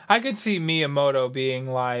like, I could see Miyamoto being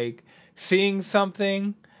like, seeing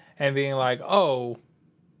something and being like, oh,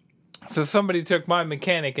 so somebody took my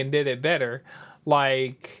mechanic and did it better.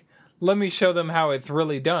 Like, let me show them how it's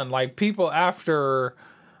really done. Like, people after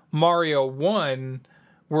Mario 1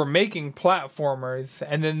 were making platformers,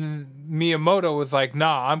 and then Miyamoto was like,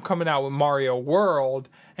 nah, I'm coming out with Mario World,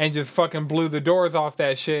 and just fucking blew the doors off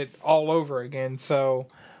that shit all over again. So,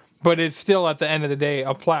 but it's still at the end of the day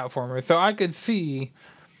a platformer. So I could see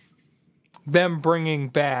them bringing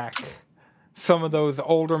back some of those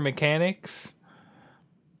older mechanics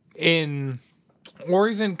in, or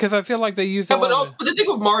even because I feel like they use. Yeah, but the thing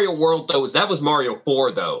with Mario World though is that was Mario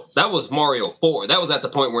 4 though. That was Mario 4. That was at the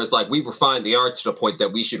point where it's like we refined the art to the point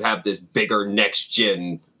that we should have this bigger next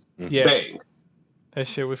gen thing. That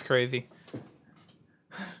shit was crazy.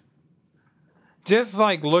 Just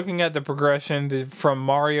like looking at the progression from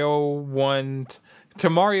Mario 1 to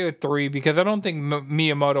Mario 3, because I don't think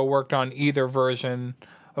Miyamoto worked on either version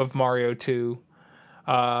of Mario 2.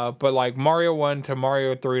 But like Mario 1 to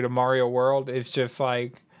Mario 3 to Mario World is just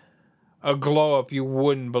like a glow up you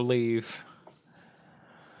wouldn't believe.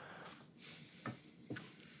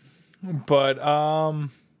 But I'm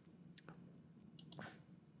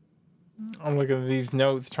looking at these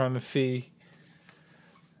notes trying to see.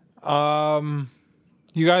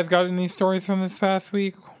 You guys got any stories from this past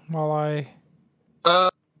week? While I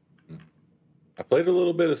played a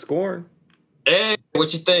little bit of Scorn. Hey,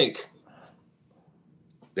 what you think?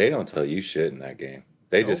 They don't tell you shit in that game.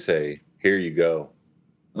 They just say, "Here you go."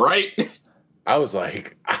 Right? I was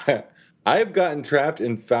like, I have gotten trapped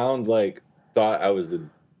and thought I was the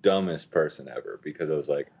dumbest person ever because I was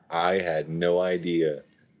like, I had no idea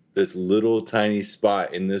this little tiny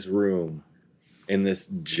spot in this room, in this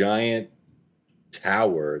giant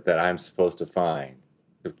tower that I'm supposed to find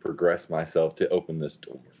to progress myself to open this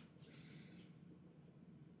door.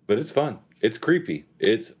 But it's fun. It's creepy.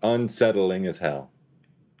 It's unsettling as hell.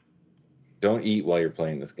 Don't eat while you're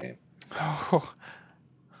playing this game. Oh.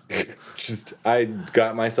 I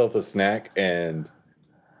got myself a snack, and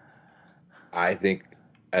I think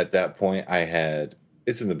at that point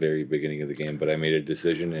it's in the very beginning of the game, but I made a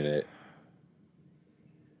decision, and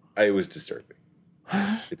it was disturbing.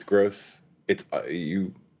 It's gross. It's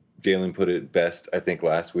Jalen put it best, I think,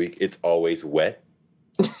 last week. It's always wet.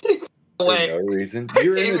 For no reason.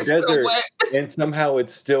 You're in the desert, and somehow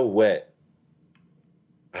it's still wet.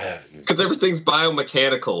 Because everything's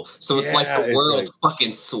biomechanical, so it's like the world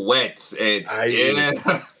fucking sweats. And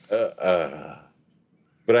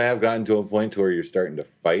but I have gotten to a point to where you're starting to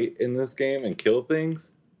fight in this game and kill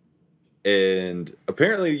things, and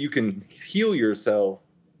apparently you can heal yourself.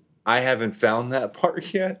 I haven't found that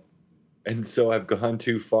part yet, and so I've gone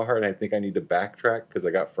too far, and I think I need to backtrack because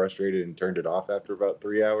I got frustrated and turned it off after about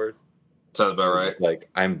 3 hours. Sounds about right. Like,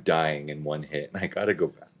 I'm dying in one hit, and I gotta go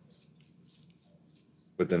back.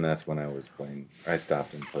 But then that's when I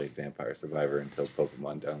stopped and played Vampire Survivor until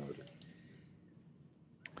Pokemon downloaded.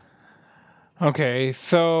 Okay,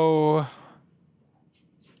 so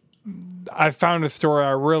I found a story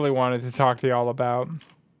I really wanted to talk to y'all about.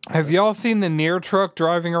 Have y'all seen the Nier truck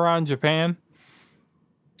driving around Japan?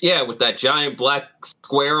 Yeah, with that giant black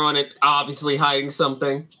square on it, obviously hiding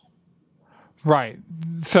something. Right.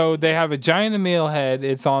 So they have a giant Emil head.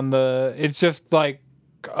 It's just like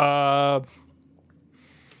a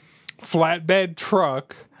flatbed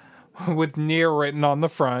truck with Nier written on the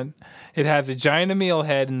front. It has a giant Emil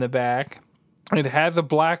head in the back. It has a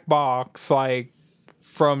black box like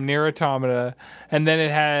from Nier Automata, and then it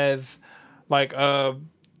has like a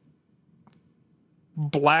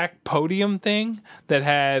black podium thing that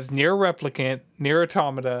has Nier Replicant, Nier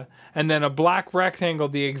Automata, and then a black rectangle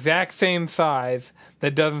the exact same size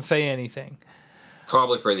that doesn't say anything.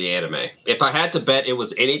 Probably for the anime. If I had to bet it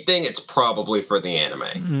was anything, it's probably for the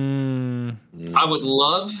anime. I would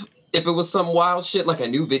love if it was some wild shit like a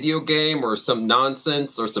new video game or some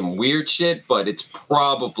nonsense or some weird shit, but it's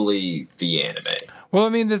probably the anime. Well, I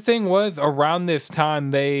mean, the thing was, around this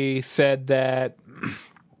time, they said that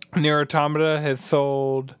Nier Automata has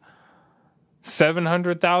sold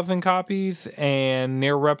 700,000 copies, and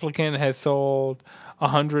Nier Replicant has sold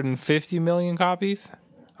 150 million copies.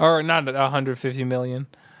 Or not 150 million.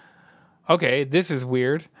 Okay, this is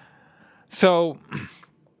weird. So,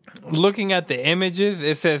 looking at the images,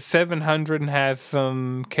 it says 700 and has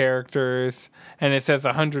some characters, and it says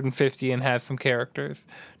 150 and has some characters.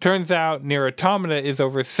 Turns out Nier Automata is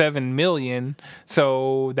over 7 million,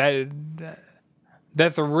 so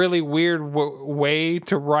that's a really weird way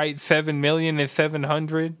to write 7 million as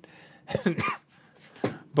 700.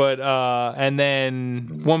 But and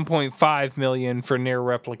then 1.5 million for Nier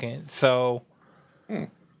Replicant. So,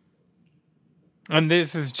 and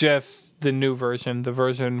this is just the new version, the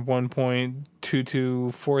version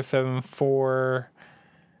 1.22474.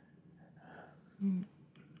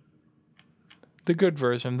 The good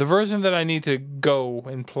version, the version that I need to go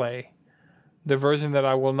and play, the version that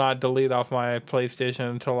I will not delete off my PlayStation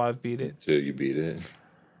until I've beat it. So you beat it.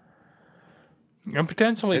 And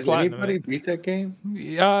potentially Has platinum anybody it. beat that game?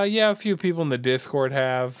 Yeah, a few people in the Discord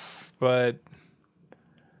have, but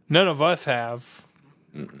none of us have.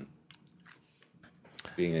 Mm-mm.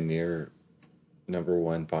 Being a Nier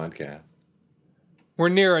 #1 podcast. We're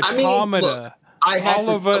Nier Automata. Look, I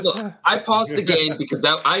paused the game because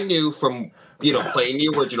I knew from playing the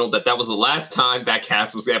original that was the last time that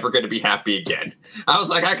cast was ever going to be happy again. I was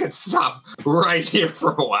like, I could stop right here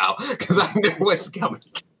for a while because I knew what's coming.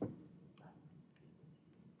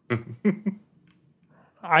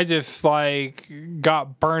 I just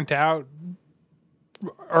got burnt out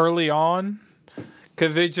early on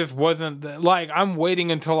because it just wasn't I'm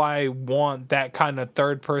waiting until I want that kind of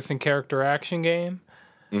third-person character action game.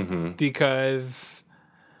 Mm-hmm. Because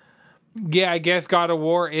I guess God of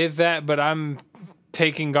War is that, but I'm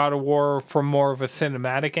taking God of War from more of a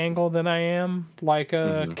cinematic angle than I am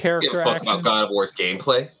character action. About God of War's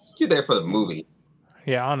gameplay. You're there for the movie.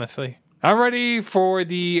 Yeah, honestly. I'm ready for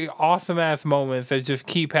the awesome-ass moments that just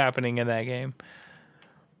keep happening in that game.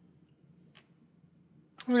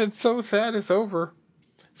 It's so sad it's over.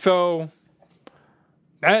 So,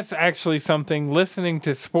 that's actually something, listening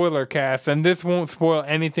to spoiler casts, and this won't spoil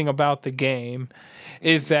anything about the game,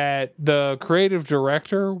 is that the creative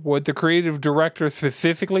director, what the creative director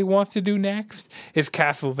specifically wants to do next is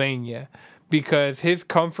Castlevania. Because his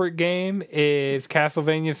comfort game is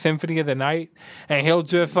Castlevania Symphony of the Night. And he'll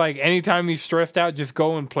just, anytime he's stressed out, just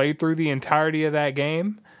go and play through the entirety of that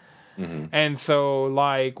game. Mm-hmm. And so,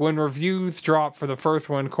 when reviews dropped for the first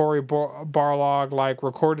one, Cory Barlog,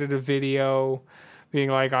 recorded a video being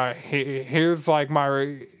here's,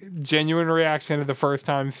 my genuine reaction to the first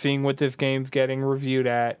time seeing what this game's getting reviewed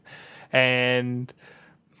at. And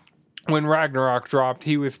when Ragnarok dropped,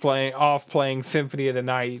 he was playing Symphony of the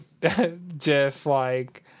Night. Just I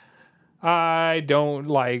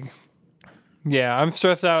don't I'm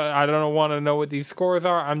stressed out. I don't want to know what these scores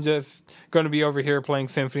are. I'm just going to be over here playing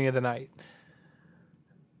Symphony of the Night.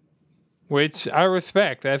 Which I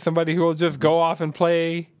respect as somebody who will just go off and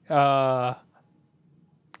play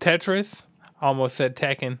Tetris. Almost said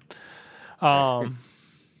Tekken.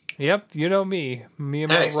 Yep, you know me. Me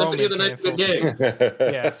and my Symphony of the Night's a good game.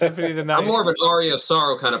 Yeah, Symphony of the Night. I'm more of an Aria of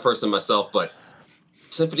Sorrow kind of person myself, but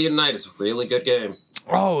Symphony of the Night is a really good game.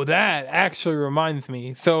 Oh, that actually reminds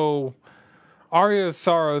me. So, Aria of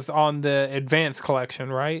Sorrow's on the Advanced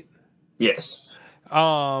Collection, right? Yes.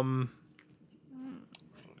 I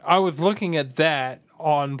was looking at that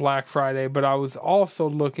on Black Friday, but I was also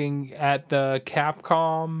looking at the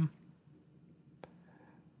Capcom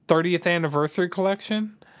 30th Anniversary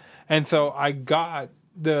Collection. And so I got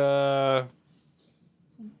the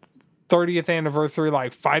 30th Anniversary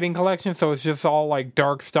fighting collection. So it's just all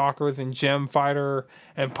Darkstalkers and Gem Fighter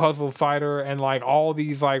and Puzzle Fighter and all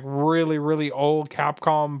these really, really old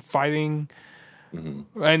Capcom fighting.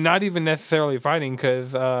 Mm-hmm. And not even necessarily fighting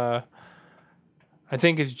because I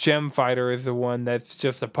think it's Gem Fighter is the one that's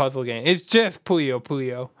just a puzzle game. It's just Puyo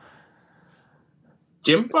Puyo.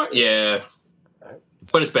 Gem Fighter? Yeah.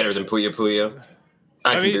 But it's better than Puyo Puyo.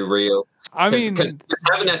 I can be real. Because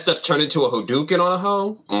having that stuff turn into a Hadouken on a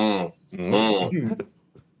hoe?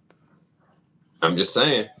 I'm just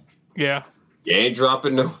saying. Yeah. You ain't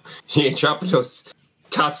dropping those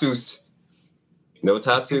Tatsus. No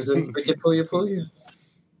Tatsus in freaking Puyo Puyo.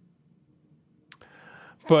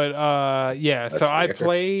 But, that's so weird. I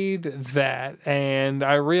played that, and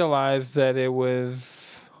I realized that it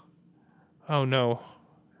was... Oh, no.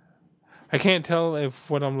 I can't tell if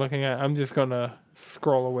what I'm looking at... I'm just going to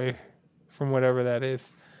scroll away from whatever that is.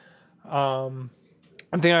 I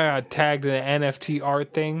think I got tagged in an NFT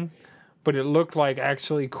art thing, but it looked like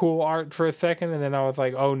actually cool art for a second, and then I was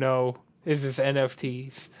like, oh no, is this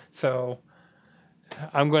NFTs? So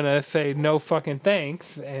I'm going to say no fucking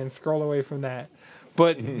thanks and scroll away from that.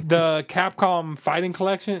 But the Capcom Fighting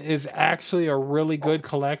Collection is actually a really good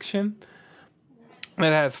collection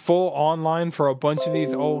that has full online for a bunch of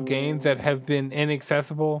these old games that have been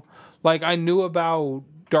inaccessible. Like, I knew about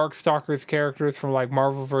Darkstalkers characters from, like,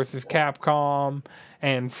 Marvel vs. Capcom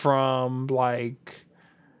and from, like...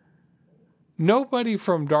 Nobody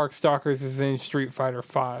from Darkstalkers is in Street Fighter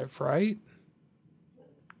V, right?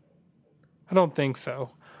 I don't think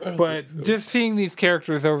so. But just seeing these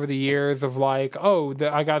characters over the years of like, oh,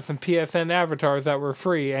 I got some PSN avatars that were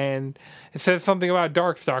free, and it says something about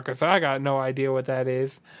Darkstalkers, so I got no idea what that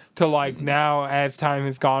is. To like now, as time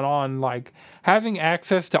has gone on, like having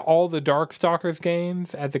access to all the Darkstalkers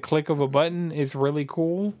games at the click of a button is really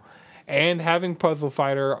cool. And having Puzzle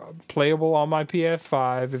Fighter playable on my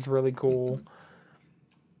PS5 is really cool.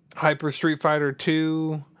 Hyper Street Fighter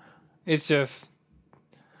 2, it's just...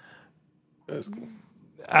 That's cool.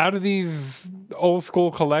 Out of these old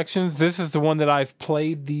school collections, this is the one that I've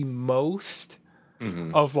played the most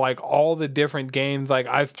of like all the different games. Like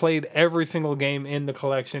I've played every single game in the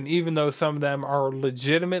collection, even though some of them are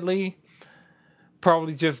legitimately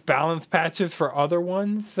probably just balance patches for other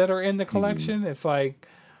ones that are in the collection. It's like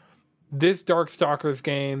this Darkstalkers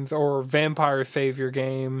games or Vampire Savior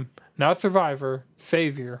game, not Survivor,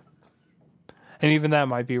 Savior. And even that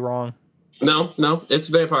might be wrong. No, it's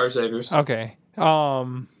Vampire Saviors. Okay.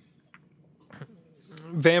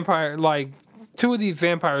 Vampire, like, two of these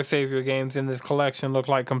Vampire Savior games in this collection look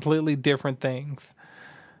like completely different things.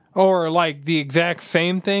 Or, like, the exact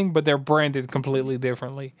same thing, but they're branded completely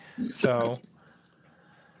differently. So,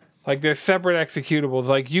 like, they're separate executables.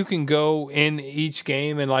 Like, you can go in each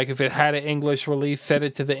game and, like, if it had an English release, set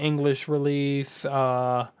it to the English release,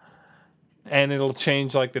 and it'll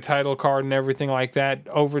change, like, the title card and everything like that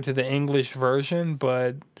over to the English version,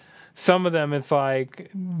 but... Some of them, it's like,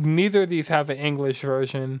 neither of these have an English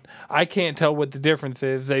version. I can't tell what the difference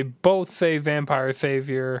is. They both say Vampire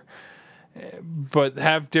Savior, but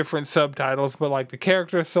have different subtitles. But, like, the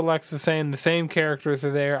character selects the same characters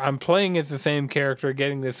are there. I'm playing as the same character,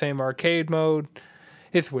 getting the same arcade mode.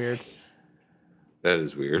 It's weird. That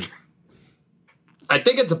is weird. I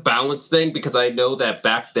think it's a balance thing because I know that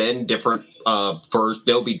back then,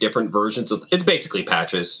 there'll be different versions of... It's basically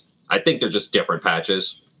patches. I think they're just different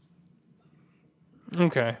patches.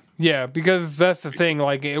 Okay. Yeah, because that's the thing.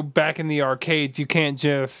 Like, back in the arcades, you can't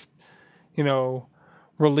just,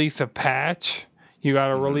 release a patch. You got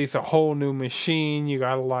to release a whole new machine. You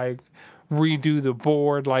got to, like, redo the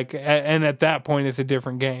board. Like, and at that point, it's a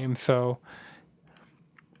different game. So.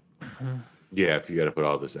 Yeah, if you got to put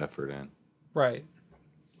all this effort in. Right.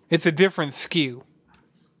 It's a different SKU.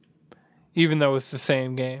 Even though it's the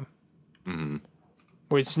same game. Mm-hmm.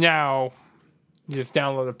 Which now, you just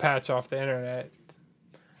download a patch off the internet.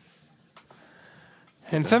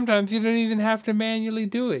 And sometimes you don't even have to manually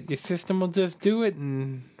do it. Your system will just do it,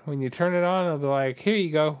 and when you turn it on, it'll be like, here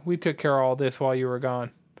you go. We took care of all this while you were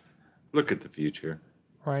gone. Look at the future.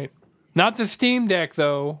 Right. Not the Steam Deck,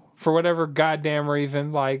 though, for whatever goddamn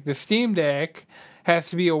reason. Like, the Steam Deck has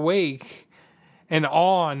to be awake and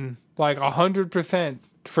on, like, 100%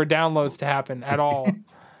 for downloads to happen at all.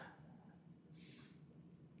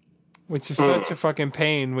 Which is such a fucking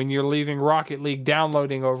pain when you're leaving Rocket League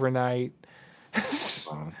downloading overnight.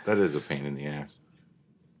 That is a pain in the ass.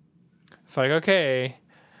 It's like, okay.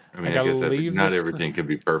 I mean, I guess not everything can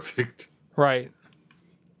be perfect. Right.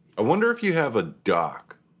 I wonder if you have a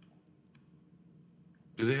dock.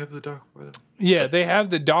 Do they have the dock? Yeah, they have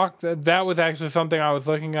the dock. That was actually something I was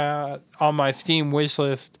looking at on my Steam wish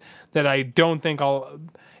list that I don't think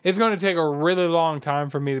it's going to take a really long time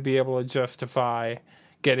for me to be able to justify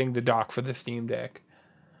getting the dock for the Steam Deck.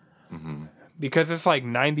 Mm-hmm. Because it's like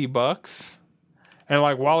 $90. And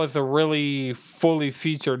like, while it's a really fully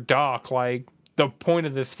featured dock, like the point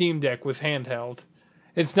of the Steam Deck was handheld.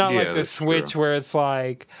 It's not like the Switch where it's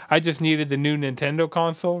like, I just needed the new Nintendo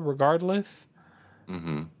console regardless.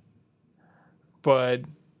 Mm-hmm. But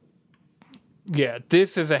yeah,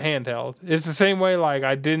 this is a handheld. It's the same way like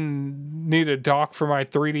I didn't need a dock for my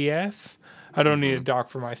 3DS. I don't need a dock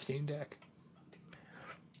for my Steam Deck.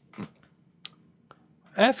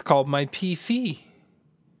 That's called my PC.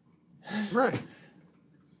 Right.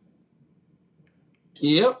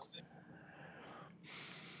 Yep.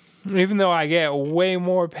 Even though I get way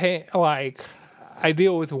more pain, like, I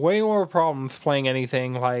deal with way more problems playing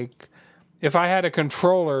anything, like, if I had a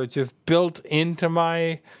controller just built into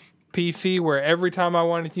my PC where every time I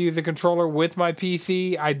wanted to use a controller with my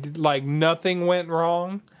PC, nothing went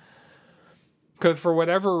wrong. Because for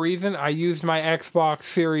whatever reason, I used my Xbox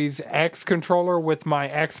Series X controller with my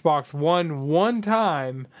Xbox one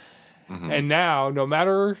time, and now, no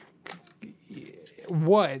matter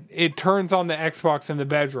what, it turns on the Xbox in the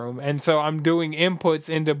bedroom. And so I'm doing inputs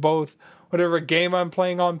into both whatever game I'm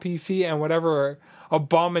playing on PC and whatever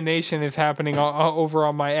abomination is happening over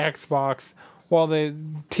on my Xbox while the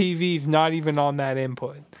TV's not even on that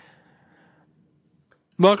input.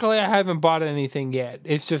 Luckily, I haven't bought anything yet.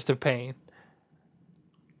 It's just a pain.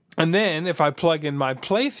 And then if I plug in my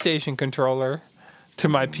PlayStation controller to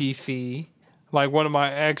my PC, like one of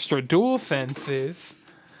my extra DualSenses,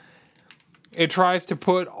 it tries to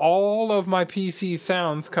put all of my PC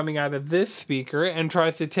sounds coming out of this speaker and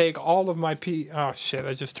tries to take all of my Oh shit,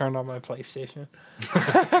 I just turned on my PlayStation.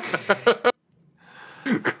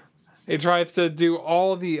 It tries to do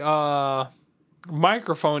all the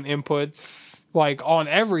microphone inputs like on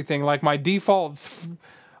everything, like my default,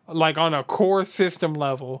 like on a core system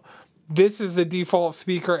level. This is the default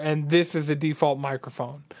speaker and this is the default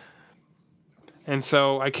microphone. And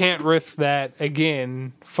so I can't risk that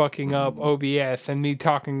again fucking up OBS and me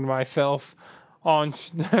talking to myself on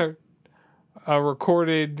a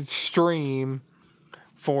recorded stream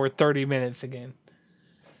for 30 minutes again.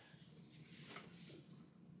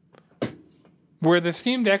 Where the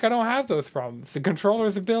Steam Deck, I don't have those problems. The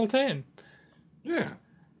controllers are built in. Yeah.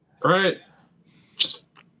 All right. Just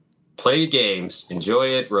play games. Enjoy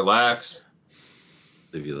it. Relax.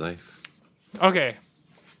 Live your life. Okay.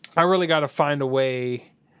 I really got to find a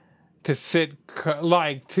way to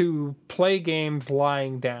to play games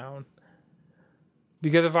lying down.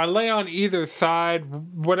 Because if I lay on either side,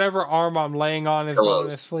 whatever arm I'm laying on is going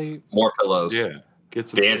to sleep. More pillows. Yeah.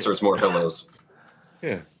 The answer is more pillows.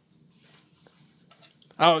 Yeah.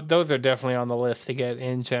 Oh, those are definitely on the list to get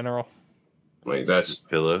in general. Like, that's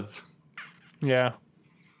pillows. Yeah.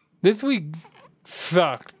 This week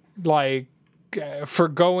sucked. Like, for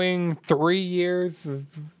going 3 years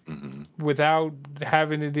without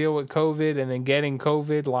having to deal with COVID and then getting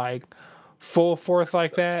COVID, like, full force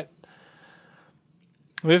like that.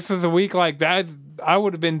 This is a week like that. I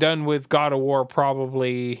would have been done with God of War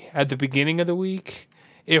probably at the beginning of the week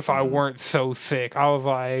if I weren't so sick. I was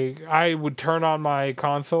like, I would turn on my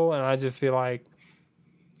console and I'd just be like,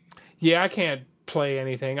 yeah, I can't play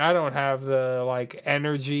anything. I don't have the, like,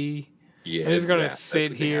 energy. Yeah. I'm just going to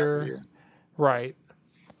sit here. Right.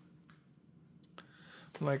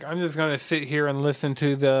 Like, I'm just going to sit here and listen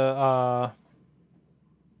to the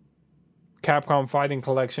Capcom Fighting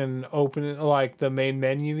Collection open, like, the main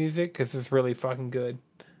menu music, because it's really fucking good.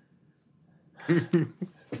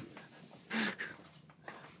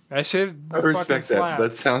 That shit I respect that. slaps.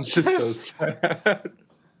 That sounds just so sad.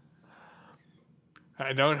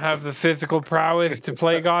 I don't have the physical prowess to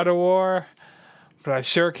play God of War, but I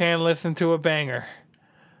sure can listen to a banger.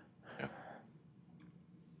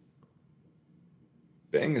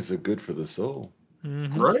 Bangers are good for the soul.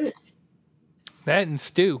 Mm-hmm. right. That and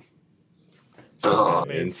Stew. Oh,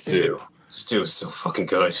 And Stew. Stew is so fucking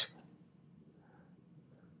good.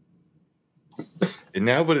 And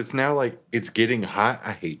now, but it's now like it's getting hot.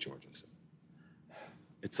 I hate Georgia.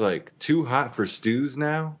 It's like too hot for stews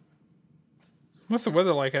now. What's the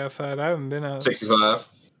weather like outside? I haven't been out. 65.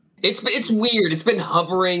 It's weird. It's been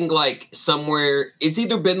hovering like somewhere. It's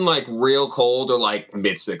either been like real cold or like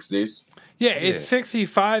mid 60s. Yeah, it's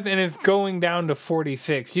 65 and it's going down to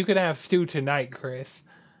 46. You could have stew tonight, Chris.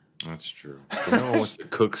 That's true. No one wants to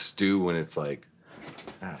cook stew when it's like,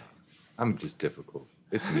 I'm just difficult.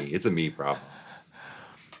 It's me. It's a me problem.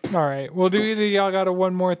 All right. Well, do either of y'all got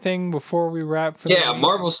one more thing before we wrap? For Yeah,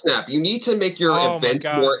 Marvel Snap. You need to make your events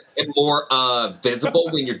more visible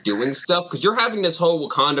when you're doing stuff, because you're having this whole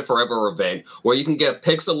Wakanda Forever event where you can get a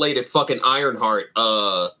pixelated fucking Ironheart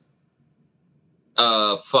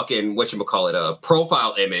fucking whatchamacallit,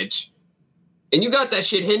 profile image, and you got that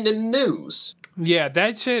shit hidden in the news. Yeah,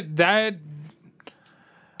 that shit, you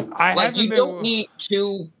don't need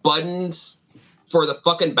 2 buttons for the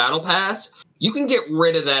fucking battle pass. You can get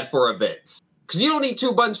rid of that for events, because you don't need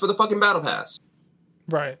 2 buttons for the fucking battle pass.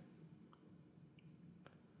 Right.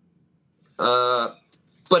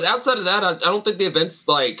 But outside of that, I don't think the event's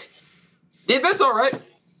all right.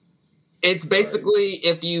 It's basically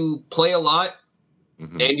if you play a lot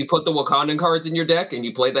and you put the Wakandan cards in your deck and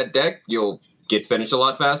you play that deck, you'll get finished a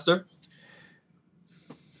lot faster.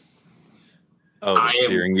 Oh,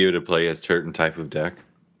 steering you to play a certain type of deck?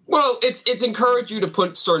 Well, it's encouraged you to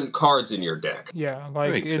put certain cards in your deck. Yeah,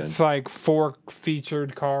 like Makes it's sense. like 4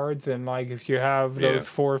 featured cards, and like if you have those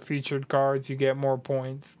 4 featured cards, you get more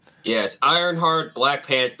points. Yes, Ironheart, Black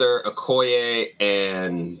Panther, Okoye,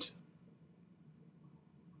 and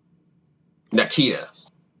Nikita.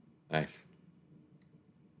 Nice.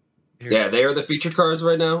 Yeah, they are the featured cards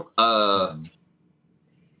right now.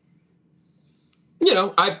 You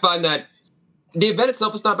know, I find that the event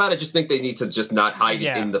itself is not bad. I just think they need to just not hide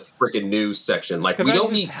it in the freaking news section. Like, we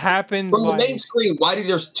don't need happened from the main screen. Why do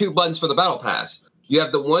there's 2 buttons for the battle pass? You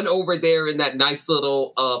have the one over there in that nice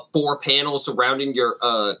little 4 panels surrounding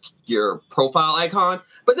your profile icon,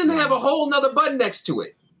 but then they have a whole nother button next to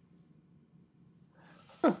it.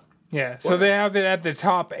 Yeah, so they have it at the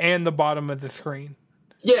top and the bottom of the screen.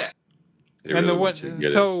 Yeah, and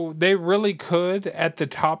so they really could at the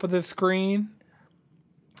top of the screen.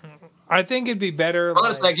 I think it'd be better.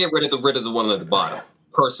 Honestly, I get rid of the one at the bottom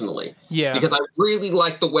personally. Yeah, because I really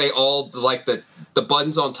like the way all the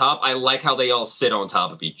buttons on top. I like how they all sit on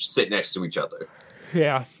top of sit next to each other.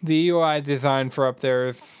 Yeah, the UI design for up there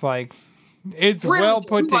is like it's really, well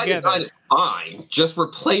put together. Design is fine. Just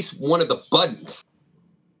replace one of the buttons.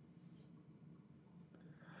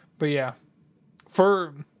 But yeah,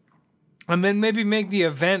 and then maybe make the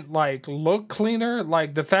event like look cleaner.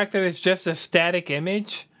 Like the fact that it's just a static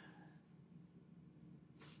image.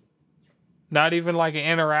 Not even like an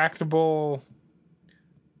interactable.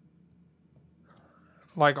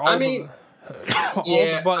 Like all the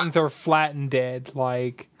buttons are flat and dead.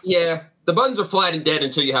 Like the buttons are flat and dead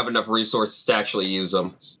until you have enough resources to actually use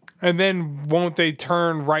them. And then won't they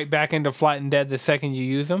turn right back into flat and dead the second you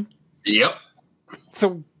use them? Yep.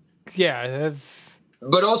 So yeah.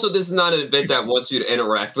 But also, this is not an event that wants you to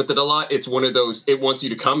interact with it a lot. It's one of those. It wants you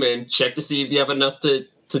to come in, check to see if you have enough to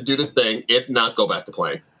do the thing. If not, go back to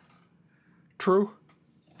playing. True.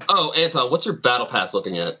 Oh, Anton, what's your battle pass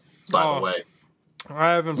looking at, by the way?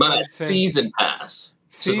 I haven't played season pass.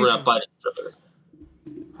 Since we're not fighting each other.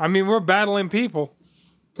 I mean, we're battling people.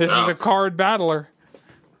 This is a card battler.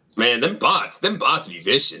 Man, them bots be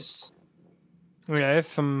vicious. Yeah, it's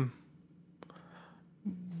some...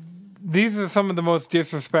 These are some of the most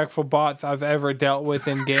disrespectful bots I've ever dealt with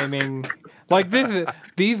in gaming. Like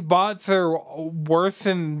these bots are worse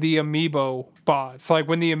than the amiibo bots. Like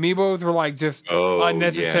when the amiibos were like just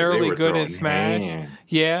unnecessarily good in Smash.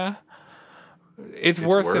 Yeah, it's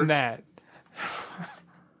worse than that.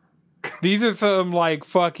 These are some like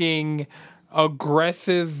fucking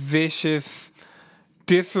aggressive, vicious,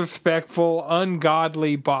 disrespectful,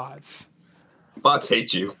 ungodly bots. Bots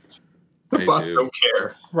hate you. The bots don't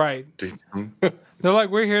care. Right. They're like,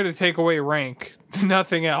 we're here to take away rank.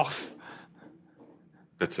 Nothing else.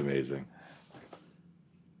 That's amazing.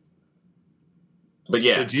 But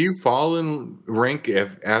yeah. So do you fall in rank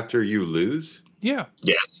after you lose? Yeah.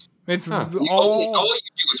 Yes. It's all you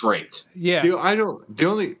do is ranked. Yeah.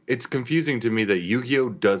 It's confusing to me that Yu-Gi-Oh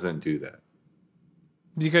doesn't do that.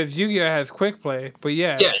 Because Yu-Gi-Oh has quick play, but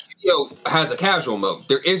yeah. Yeah, Yu-Gi-Oh has a casual mode.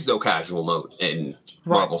 There is no casual mode in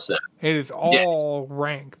Marvel 7. It is all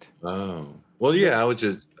ranked. Oh. Well, yeah,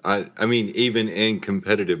 I mean, even in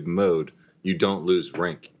competitive mode, you don't lose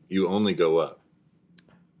rank. You only go up.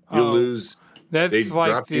 You lose. They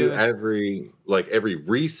drop you every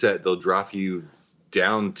reset. They'll drop you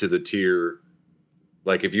down to the tier.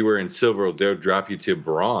 Like if you were in silver, they'll drop you to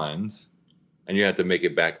bronze, and you have to make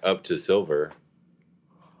it back up to silver.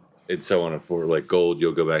 And so on. For like gold,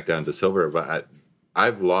 you'll go back down to silver. But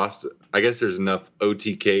I've lost. I guess there's enough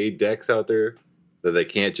OTK decks out there that they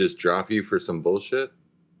can't just drop you for some bullshit.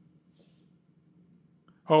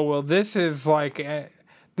 Oh well, this is more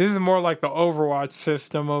like the Overwatch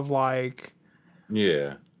system of like.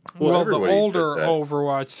 Yeah. Well, the older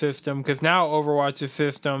Overwatch system, because now Overwatch's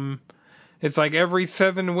system, it's like every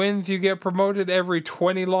 7 wins you get promoted, every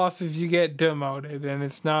 20 losses you get demoted, and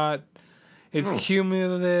it's not. It's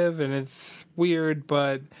cumulative and it's weird,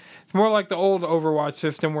 but it's more like the old Overwatch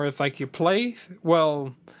system where it's like you play.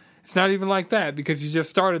 Well, it's not even like that because you just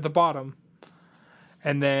start at the bottom.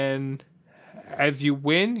 And then as you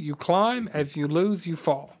win, you climb. As you lose, you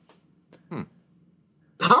fall.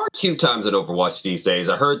 How are queue times in Overwatch these days?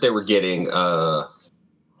 I heard they were getting... I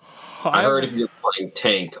heard if you're playing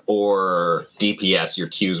tank or DPS, your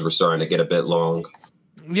queues were starting to get a bit long.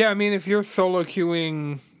 Yeah, I mean, if you're solo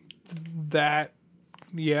queuing... that,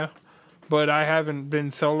 yeah, but I haven't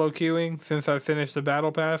been solo queuing since I finished the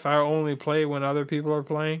battle pass. I only play when other people are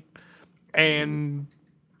playing, and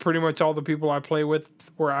pretty much all the people I play with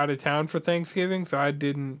were out of town for Thanksgiving, so I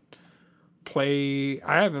didn't play.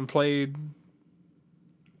 I haven't played.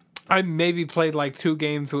 I maybe played like 2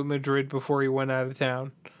 games with Madrid before he went out of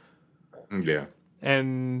town. Yeah.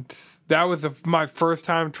 And that was my first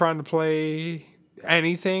time trying to play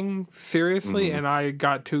anything seriously, and I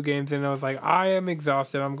got 2 games in and I was like, I am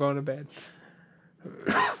exhausted, I'm going to bed.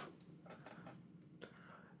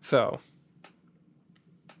 So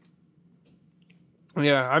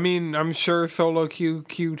yeah, I mean, I'm sure solo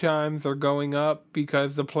queue times are going up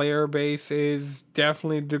because the player base is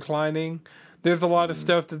definitely declining. There's a lot of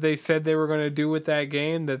stuff that they said they were going to do with that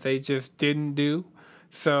game that they just didn't do.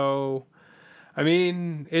 So, I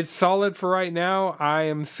mean, it's solid for right now. I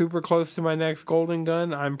am super close to my next golden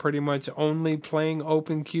gun. I'm pretty much only playing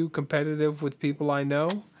open queue competitive with people I know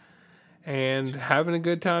and having a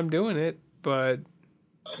good time doing it. But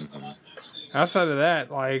outside of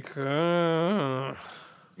that, like,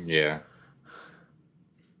 yeah,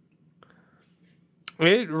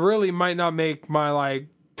 it really might not make my like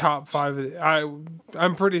top 5 of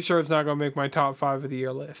I'm pretty sure it's not gonna make my top 5 of the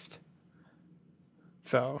year list.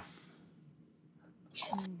 So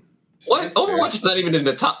what? Overwatch is not even in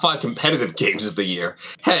the top 5 competitive games of the year.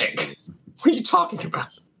 Heck, what are you talking about?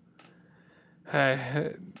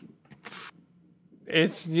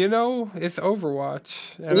 It's, it's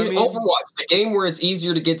Overwatch. I mean, Overwatch, the game where it's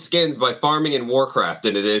easier to get skins by farming in Warcraft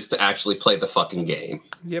than it is to actually play the fucking game.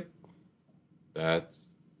 Yep.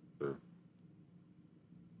 That's true.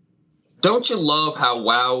 Don't you love how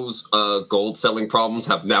WoW's gold selling problems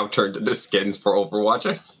have now turned into skins for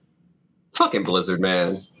Overwatch? Fucking Blizzard,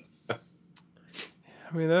 man. I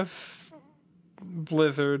mean, that's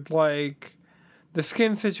Blizzard. Like, the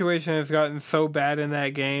skin situation has gotten so bad in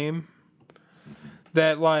that game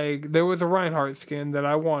that, like, there was a Reinhardt skin that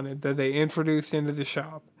I wanted that they introduced into the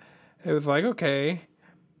shop. It was like, okay.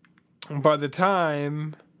 By the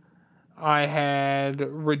time I had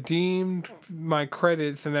redeemed my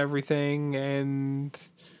credits and everything and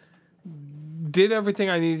did everything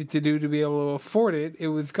I needed to do to be able to afford it, it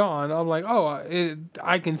was gone. I'm like,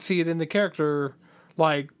 I can see it in the character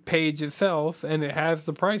like page itself, and it has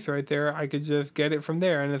the price right there. I could just get it from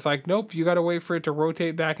there. And it's like, nope, you got to wait for it to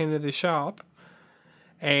rotate back into the shop.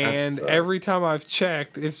 And every time I've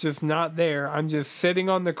checked, it's just not there. I'm just sitting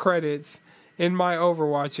on the credits in my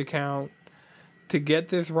Overwatch account to get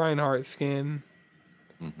this Reinhardt skin.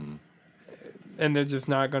 And they're just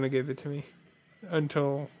not going to give it to me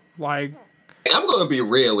until, like... I'm going to be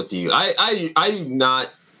real with you. I do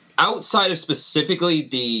not... Outside of specifically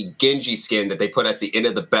the Genji skin that they put at the end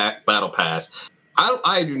of the Battle Pass,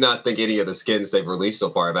 I do not think any of the skins they've released so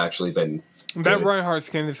far have actually been... That good. Reinhardt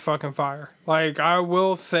skin is fucking fire. Like, I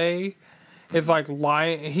will say, it's like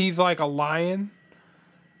he's like a lion.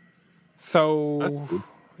 So,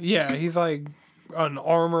 yeah, he's like an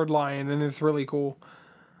armored lion, and it's really cool.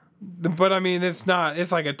 But I mean, it's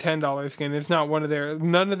like a $10 skin. It's not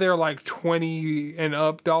none of their like 20 and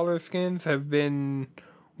up dollar skins have been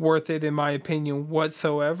worth it in my opinion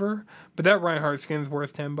whatsoever. But that Reinhardt skin's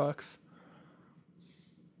worth $10.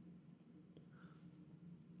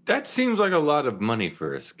 That seems like a lot of money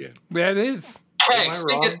for a skin. Yeah, it is. Heck,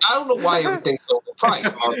 I don't know why everything's so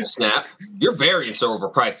overpriced, Marvel Snap. Your variants are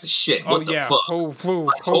overpriced as shit. What the fuck?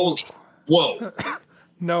 Holy, whoa.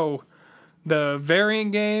 No. The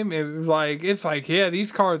variant game, it's like, yeah,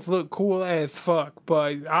 these cards look cool as fuck,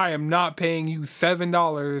 but I am not paying you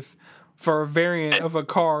 $7 for a variant of a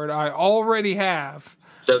card I already have.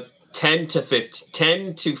 The 10 to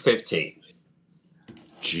 15.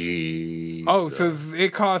 Jeez. Oh, so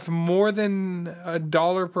it costs more than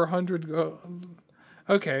 $1 per 100.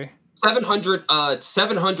 Okay.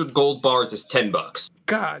 700 gold bars is $10.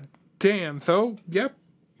 God damn. So, yep.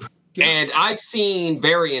 And I've seen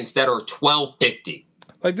variants that are $12.50.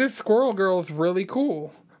 Like, this Squirrel Girl is really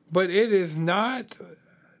cool, but it is not.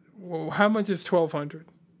 Well, how much is $1,200?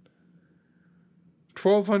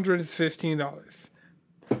 $1,200 is $15.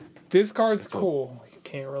 This card's cool. You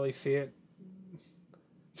can't really see it.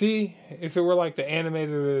 See, if it were like the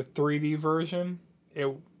animated or the 3D version,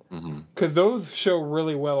 because those show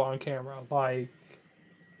really well on camera. Like,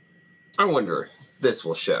 I wonder if this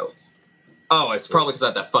will show. Oh, it's probably because I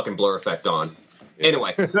have that fucking blur effect on. Yeah.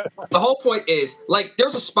 Anyway, the whole point is, like,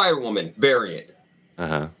 there's a Spider-Woman variant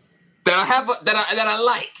that I have that I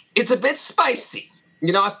like. It's a bit spicy.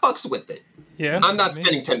 You know, I fucks with it. Yeah, I'm not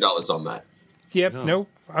spending $10 on that. Yep, nope.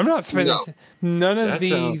 I'm not spending. None of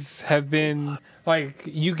these have been like,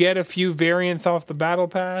 you get a few variants off the battle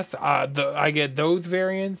pass. I get those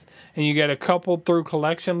variants, and you get a couple through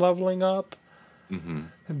collection leveling up.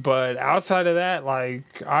 But outside of that,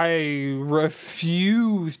 like, I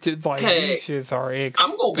refuse to, like, these shits are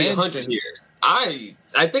expensive. I'm gonna be 100 here. I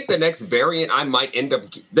think the next variant I might end up,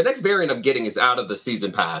 the next variant I'm getting is out of the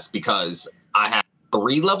season pass because I have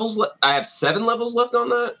 3 levels. I have 7 levels left on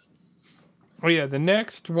that. Oh yeah, the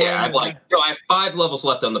next one. Yeah, I have 5 levels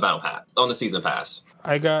left on the battle pass, on the season pass.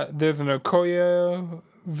 There's an Okoye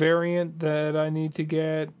variant that I need to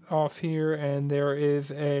get off here, and there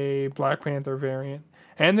is a Black Panther variant.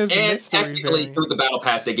 And there's a mystery technically variant. Through the battle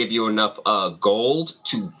pass, they give you enough gold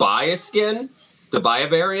to buy a skin, to buy a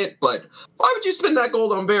variant, but why would you spend that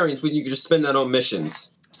gold on variants when you could just spend that on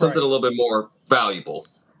missions? Something a little bit more valuable.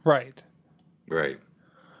 Right.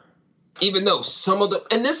 Even though some of the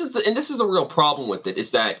and this is the real problem with it,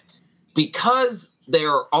 is that because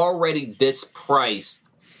they're already this priced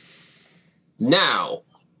now,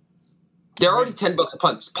 they're already $10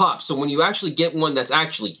 a pop. So when you actually get one that's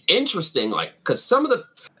actually interesting, like because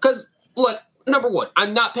look, number one,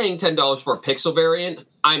 I'm not paying $10 for a pixel variant.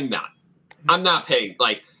 I'm not paying,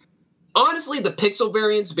 like, honestly, the pixel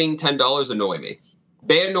variants being $10 annoy me.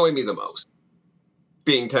 They annoy me the most,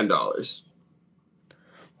 being $10.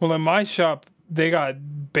 Well, in my shop, they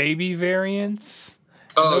got baby variants.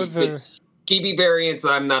 Oh, the chibi variants,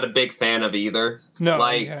 I'm not a big fan of either. No,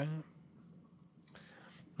 like, yeah.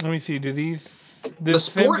 Let me see. Do the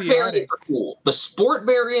sport variants are cool. The sport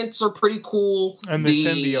variants are pretty cool. And the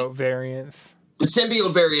symbiote variants. The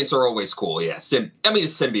symbiote variants are always cool. Yeah, the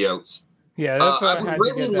symbiotes. Yeah, that's what I would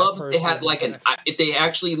really love if they had if they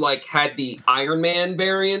actually had the Iron Man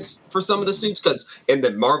variants for some of the suits, because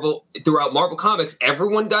throughout Marvel Comics,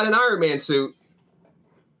 everyone got an Iron Man suit.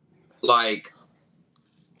 Like,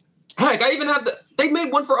 heck, I even have they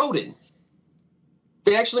made one for Odin.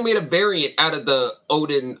 They actually made a variant out of the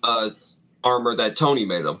Odin armor that Tony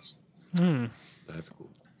made them. That's cool.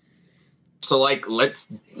 So,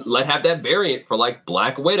 let's have that variant for,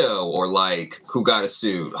 Black Widow, or, who got a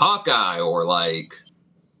suit? Hawkeye, or, Well,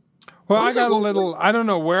 I got I don't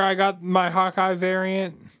know where I got my Hawkeye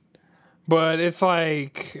variant, but it's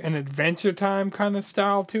like an Adventure Time kind of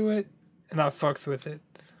style to it, and I fucks with it.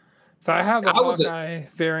 So I have a Hawkeye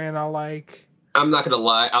variant I like. I'm not gonna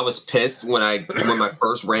lie, I was pissed when my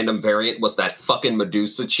first random variant was that fucking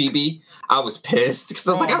Medusa chibi. I was pissed, because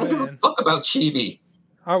I was I don't give a fuck about chibi.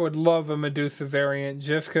 I would love a Medusa variant,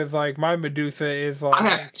 just because, my Medusa is, I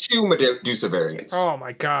have 2 Medusa variants. Oh,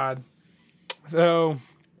 my God. So,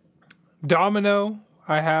 Domino,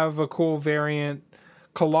 I have a cool variant.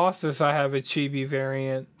 Colossus, I have a chibi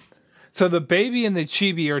variant. So, the baby and the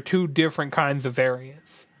chibi are 2 different kinds of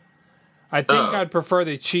variants. I think I'd prefer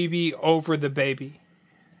the chibi over the baby.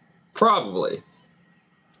 Probably.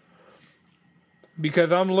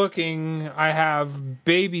 Because I'm looking, I have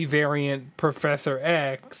baby variant Professor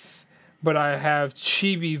X, but I have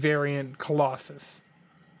chibi variant Colossus.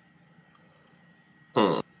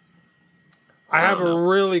 I have a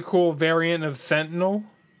really cool variant of Sentinel.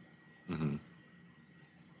 Mm-hmm.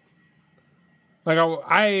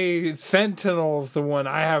 Sentinel's the one.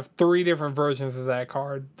 I have 3 different versions of that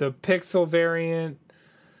card. The pixel variant,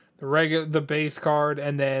 the base card,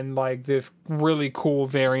 and then this really cool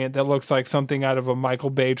variant that looks like something out of a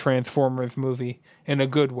Michael Bay Transformers movie in a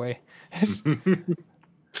good way. I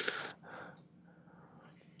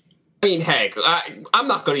mean, heck, I'm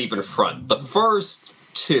not going to even front. The first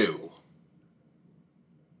 3.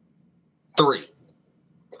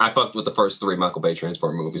 I fucked with the first 3 Michael Bay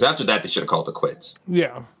Transformers movies. After that, they should have called it quits.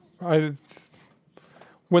 Yeah.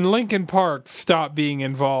 When Linkin Park stopped being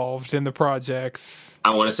involved in the projects...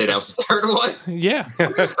 I want to say that was the 3rd one. Yeah. I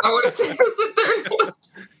want to say that was the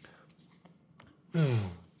 3rd one.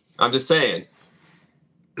 I'm just saying.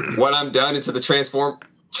 When I'm done into the Transformers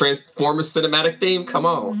cinematic theme, come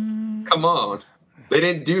on. They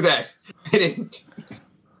didn't do that.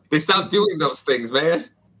 They stopped doing those things, man.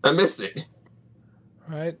 I missed it.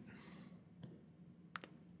 Right.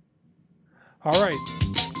 All right.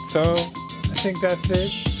 So, I think that's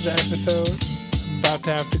it for the episode. About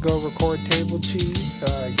to have to go record Table Cheese, so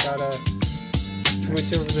I gotta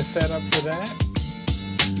switch over the setup for that.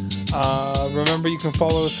 Remember, you can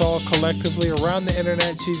follow us all collectively around the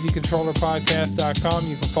internet, cheesycontrollerpodcast.com.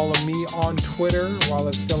 You can follow me on Twitter while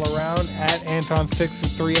it's still around, at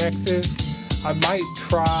Anton6with3X's. I might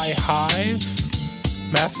try Hive.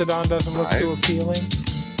 Mastodon doesn't look too appealing.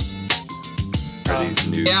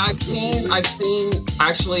 Yeah, I've seen,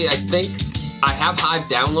 actually, I think I have Hive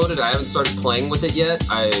downloaded. I haven't started playing with it yet.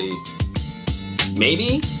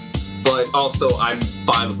 Maybe, but also I'm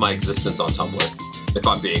fine with my existence on Tumblr, if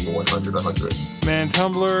I'm being 100. Man,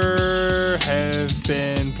 Tumblr has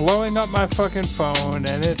been blowing up my fucking phone,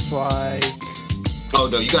 and it's like... Oh,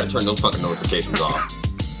 no, you gotta turn those fucking notifications off.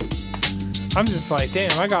 I'm just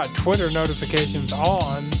damn, I got Twitter notifications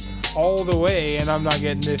on all the way, and I'm not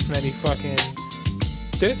getting this many fucking...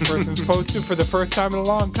 This person's posted for the first time in a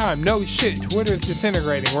long time. No shit, Twitter's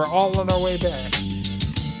disintegrating. We're all on our way back.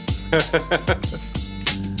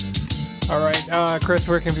 All right, Chris,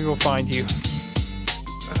 where can people find you?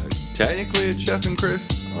 Technically, it's Chef and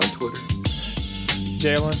Chris on Twitter.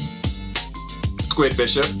 Jalen? Squid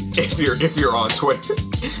Bishop, if you're on Twitter.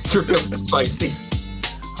 If you're feeling spicy.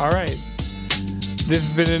 All right. This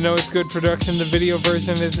has been a No It's Good production. The video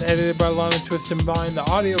version is edited by Lana Twist and Vine. The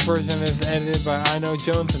audio version is edited by I Know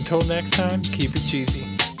Jones. Until next time, keep it cheesy.